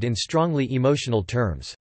described in strongly emotional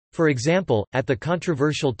terms. For example, at the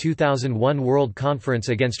controversial 2001 World Conference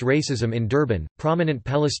Against Racism in Durban, prominent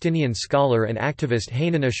Palestinian scholar and activist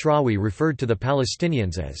Hanan Ashrawi referred to the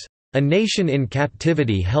Palestinians as a nation in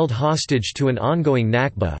captivity held hostage to an ongoing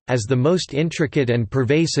Nakba, as the most intricate and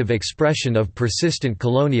pervasive expression of persistent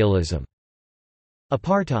colonialism.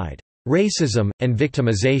 Apartheid, racism, and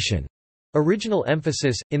victimization. Original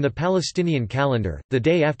emphasis in the Palestinian calendar, the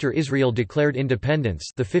day after Israel declared independence,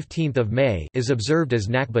 the 15th of May, is observed as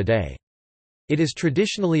Nakba Day. It is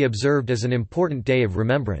traditionally observed as an important day of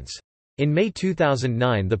remembrance. In May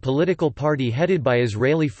 2009, the political party headed by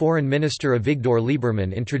Israeli Foreign Minister Avigdor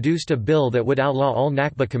Lieberman introduced a bill that would outlaw all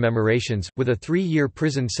Nakba commemorations, with a 3-year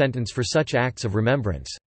prison sentence for such acts of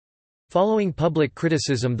remembrance. Following public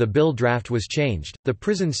criticism, the bill draft was changed, the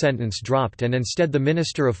prison sentence dropped, and instead the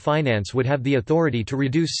Minister of Finance would have the authority to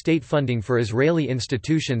reduce state funding for Israeli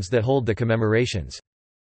institutions that hold the commemorations.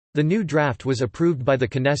 The new draft was approved by the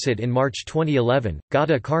Knesset in March 2011.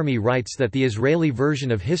 Ghada Karmi writes that the Israeli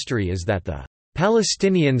version of history is that the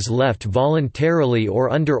Palestinians left voluntarily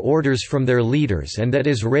or under orders from their leaders and that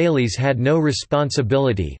Israelis had no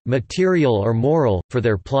responsibility, material or moral, for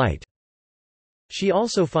their plight. She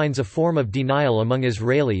also finds a form of denial among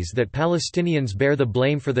Israelis that Palestinians bear the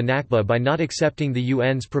blame for the Nakba by not accepting the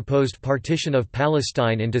UN's proposed partition of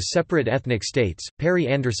Palestine into separate ethnic states. Perry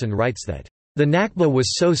Anderson writes that the Nakba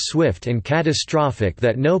was so swift and catastrophic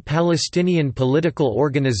that no Palestinian political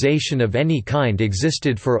organization of any kind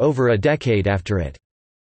existed for over a decade after it.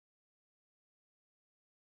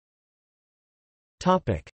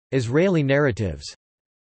 Israeli narratives.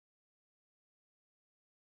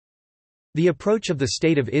 The approach of the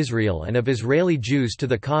State of Israel and of Israeli Jews to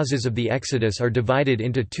the causes of the Exodus are divided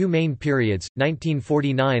into two main periods,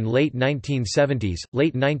 1949 late 1970s,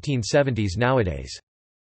 late 1970s nowadays.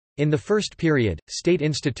 In the first period, state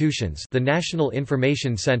institutions, the National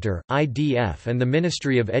Information Center, IDF, and the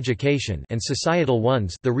Ministry of Education, and societal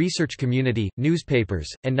ones, the research community, newspapers,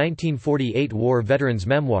 and 1948 war veterans'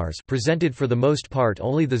 memoirs, presented for the most part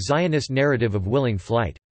only the Zionist narrative of willing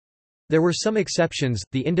flight. There were some exceptions: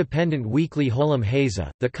 the independent weekly Holam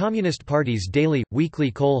Haza, the Communist Party's daily,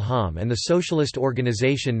 weekly Kol Ham, and the socialist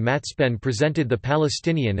organization Matzpen presented the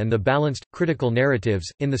Palestinian and the balanced, critical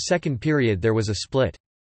narratives. In the second period there was a split.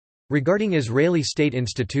 Regarding Israeli state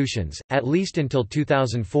institutions, at least until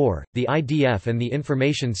 2004, the IDF and the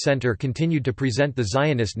Information Center continued to present the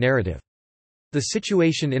Zionist narrative. The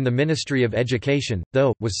situation in the Ministry of Education,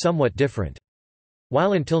 though, was somewhat different.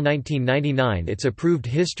 While until 1999 its approved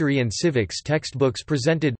history and civics textbooks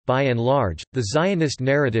presented, by and large, the Zionist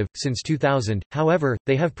narrative, since 2000, however,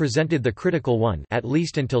 they have presented the critical one, at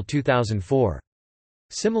least until 2004.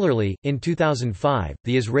 Similarly, in 2005,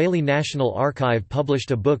 the Israeli National Archive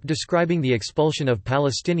published a book describing the expulsion of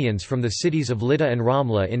Palestinians from the cities of Lydda and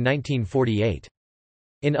Ramla in 1948.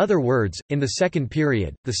 In other words, in the second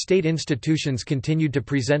period, the state institutions continued to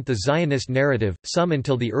present the Zionist narrative, some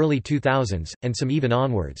until the early 2000s, and some even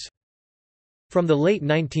onwards. From the late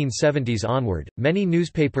 1970s onward, many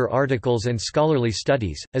newspaper articles and scholarly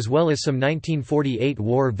studies, as well as some 1948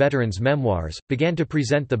 war veterans' memoirs, began to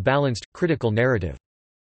present the balanced, critical narrative.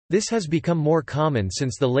 This has become more common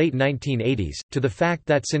since the late 1980s, to the fact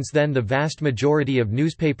that since then the vast majority of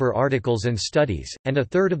newspaper articles and studies, and a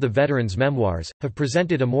third of the veterans' memoirs, have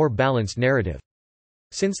presented a more balanced narrative.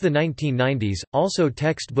 Since the 1990s, also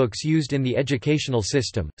textbooks used in the educational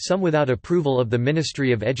system, some without approval of the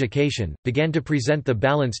Ministry of Education, began to present the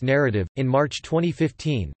balanced narrative. In March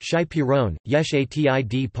 2015, Shai Piron, Yesh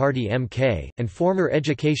Atid Party MK, and former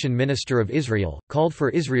Education Minister of Israel, called for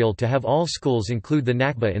Israel to have all schools include the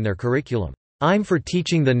Nakba in their curriculum. "I'm for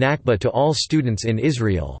teaching the Nakba to all students in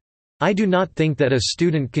Israel. I do not think that a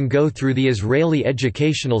student can go through the Israeli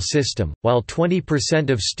educational system, while 20%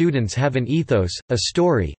 of students have an ethos, a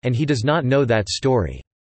story, and he does not know that story."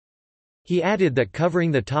 He added that covering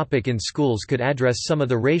the topic in schools could address some of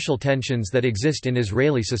the racial tensions that exist in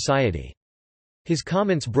Israeli society. His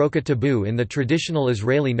comments broke a taboo in the traditional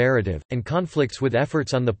Israeli narrative, and conflicts with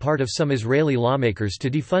efforts on the part of some Israeli lawmakers to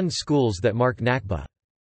defund schools that mark Nakba.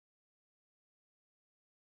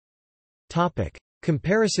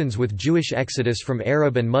 Comparisons with Jewish exodus from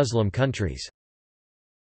Arab and Muslim countries.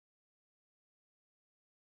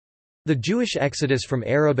 The Jewish exodus from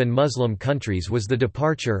Arab and Muslim countries was the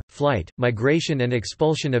departure, flight, migration and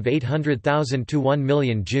expulsion of 800,000 to 1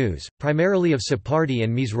 million Jews, primarily of Sephardi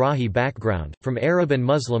and Mizrahi background, from Arab and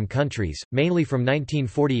Muslim countries, mainly from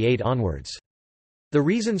 1948 onwards. The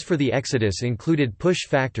reasons for the exodus included push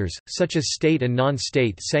factors, such as state and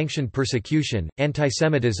non-state sanctioned persecution,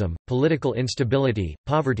 antisemitism, political instability,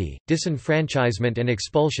 poverty, disenfranchisement and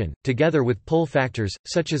expulsion, together with pull factors,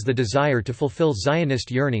 such as the desire to fulfill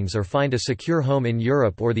Zionist yearnings or find a secure home in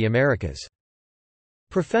Europe or the Americas.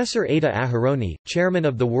 Professor Ada Aharoni, chairman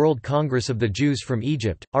of the World Congress of the Jews from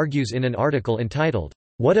Egypt, argues in an article entitled,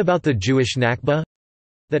 "What about the Jewish Nakba?"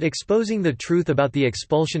 that exposing the truth about the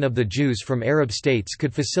expulsion of the Jews from Arab states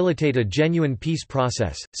could facilitate a genuine peace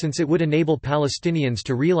process, since it would enable Palestinians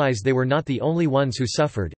to realize they were not the only ones who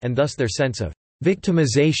suffered, and thus their sense of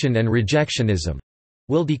victimization and rejectionism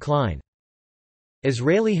will decline.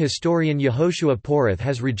 Israeli historian Yehoshua Porath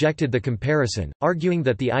has rejected the comparison, arguing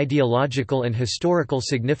that the ideological and historical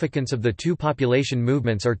significance of the two population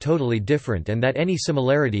movements are totally different and that any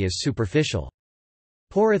similarity is superficial.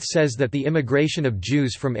 Porath says that the immigration of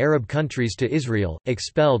Jews from Arab countries to Israel,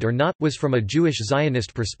 expelled or not, was from a Jewish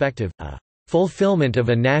Zionist perspective, a fulfillment of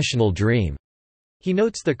a national dream. He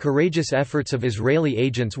notes the courageous efforts of Israeli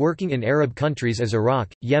agents working in Arab countries as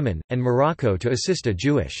Iraq, Yemen, and Morocco to assist a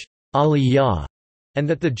Jewish aliyah, and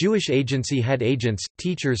that the Jewish agency had agents,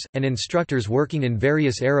 teachers, and instructors working in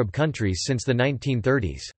various Arab countries since the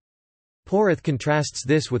 1930s. Porath contrasts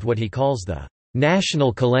this with what he calls the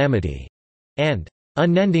national calamity and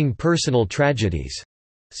unending personal tragedies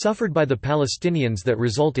suffered by the Palestinians that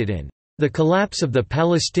resulted in the collapse of the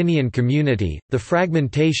Palestinian community, the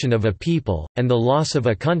fragmentation of a people, and the loss of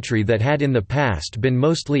a country that had in the past been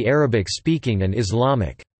mostly Arabic-speaking and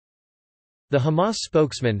Islamic. The Hamas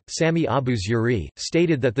spokesman, Sami Abu Zuhri,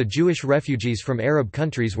 stated that the Jewish refugees from Arab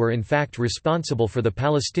countries were in fact responsible for the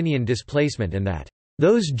Palestinian displacement and that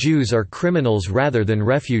those Jews are criminals rather than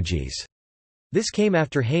refugees. This came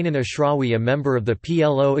after Hanan Ashrawi, a member of the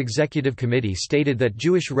PLO Executive Committee, stated that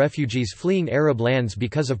Jewish refugees fleeing Arab lands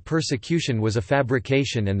because of persecution was a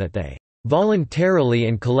fabrication and that they voluntarily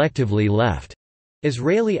and collectively left.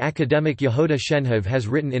 Israeli academic Yehuda Shenhav has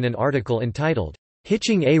written in an article entitled,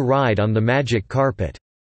 "Hitching a Ride on the Magic Carpet,"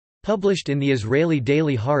 published in the Israeli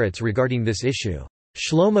daily Haaretz regarding this issue.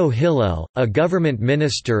 Shlomo Hillel, a government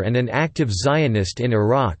minister and an active Zionist in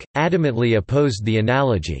Iraq, adamantly opposed the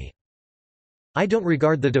analogy. I don't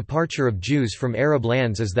regard the departure of Jews from Arab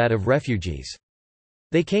lands as that of refugees.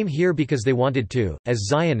 They came here because they wanted to, as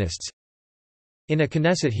Zionists. In a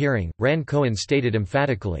Knesset hearing, Ran Cohen stated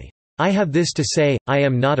emphatically, "I have this to say, I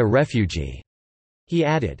am not a refugee." He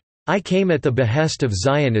added, "I came at the behest of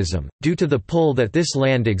Zionism, due to the pull that this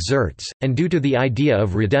land exerts, and due to the idea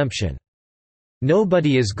of redemption.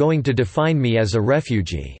 Nobody is going to define me as a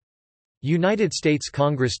refugee." United States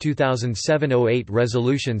Congress 2007-08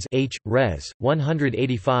 Resolutions H. Res.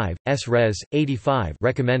 185, S. Res. 85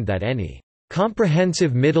 recommend that any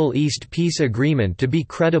comprehensive Middle East peace agreement to be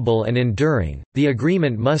credible and enduring, the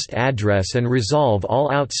agreement must address and resolve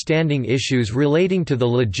all outstanding issues relating to the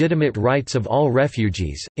legitimate rights of all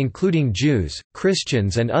refugees, including Jews,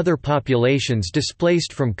 Christians and other populations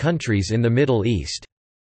displaced from countries in the Middle East,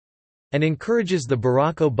 and encourages the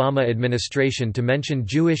Barack Obama administration to mention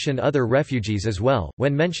Jewish and other refugees as well,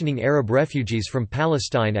 when mentioning Arab refugees from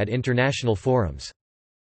Palestine at international forums.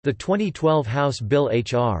 The 2012 House Bill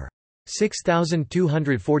H.R.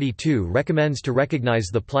 6242 recommends to recognize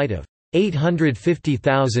the plight of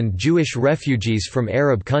 850,000 Jewish refugees from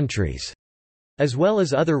Arab countries, as well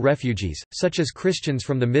as other refugees, such as Christians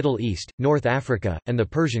from the Middle East, North Africa, and the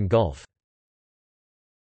Persian Gulf.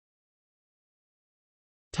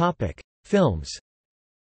 Films.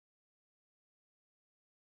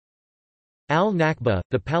 Al-Nakba,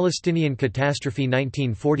 The Palestinian Catastrophe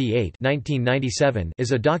 1948-1997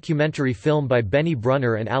 is a documentary film by Benny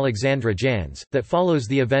Brunner and Alexandra Jans, that follows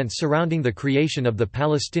the events surrounding the creation of the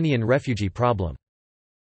Palestinian refugee problem.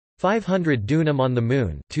 500 Dunam on the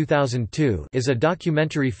Moon 2002 is a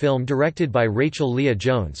documentary film directed by Rachel Leah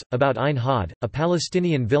Jones, about Ein Had, a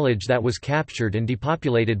Palestinian village that was captured and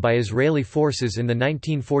depopulated by Israeli forces in the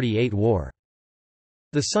 1948 war.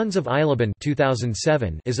 The Sons of Eilaban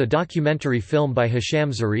 2007 is a documentary film by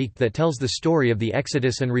Hisham Zarek that tells the story of the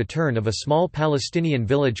exodus and return of a small Palestinian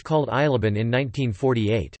village called Eilaban in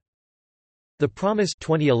 1948. The Promise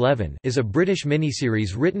 2011 is a British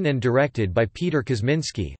miniseries written and directed by Peter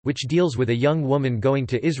Kosminski, which deals with a young woman going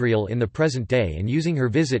to Israel in the present day and using her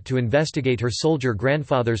visit to investigate her soldier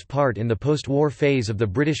grandfather's part in the post-war phase of the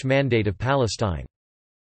British Mandate of Palestine.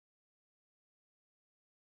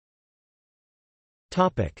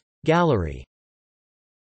 Gallery.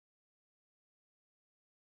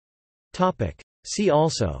 See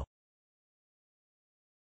also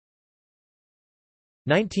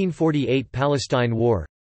 1948 Palestine War,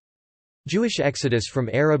 Jewish exodus from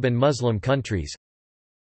Arab and Muslim countries,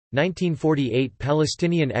 1948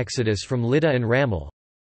 Palestinian exodus from Lydda and Ramel,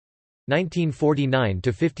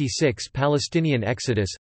 1949–56 Palestinian exodus,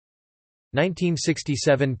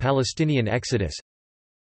 1967 Palestinian exodus,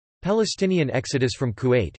 Palestinian exodus from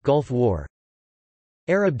Kuwait, Gulf War,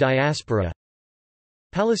 Arab diaspora,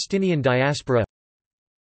 Palestinian diaspora,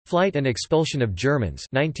 flight and expulsion of Germans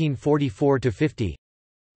 1944–50,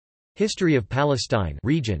 History of Palestine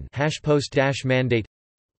region #post-mandate,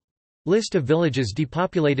 List of villages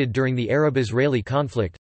depopulated during the Arab-Israeli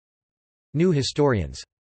conflict, New historians.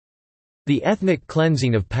 The ethnic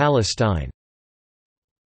cleansing of Palestine.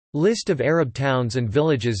 List of Arab towns and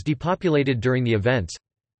villages depopulated during the events.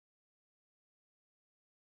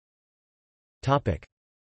 Topic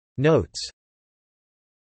Notes.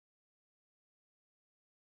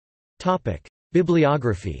 Topic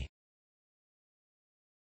Bibliography.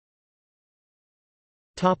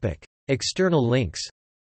 Topic External links.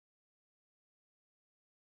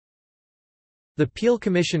 The Peel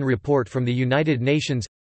Commission Report from the United Nations,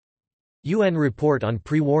 UN Report on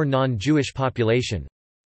Pre-War Non-Jewish Population,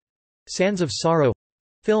 Sands of Sorrow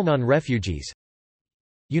 — film on refugees,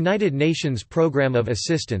 United Nations Programme of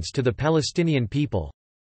Assistance to the Palestinian People,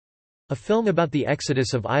 a film about the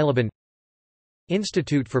exodus of Ilabin,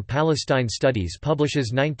 Institute for Palestine Studies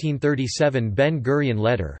publishes 1937 Ben-Gurion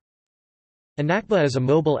letter. Anakba is a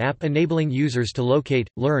mobile app enabling users to locate,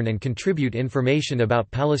 learn and contribute information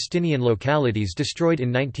about Palestinian localities destroyed in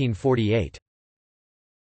 1948.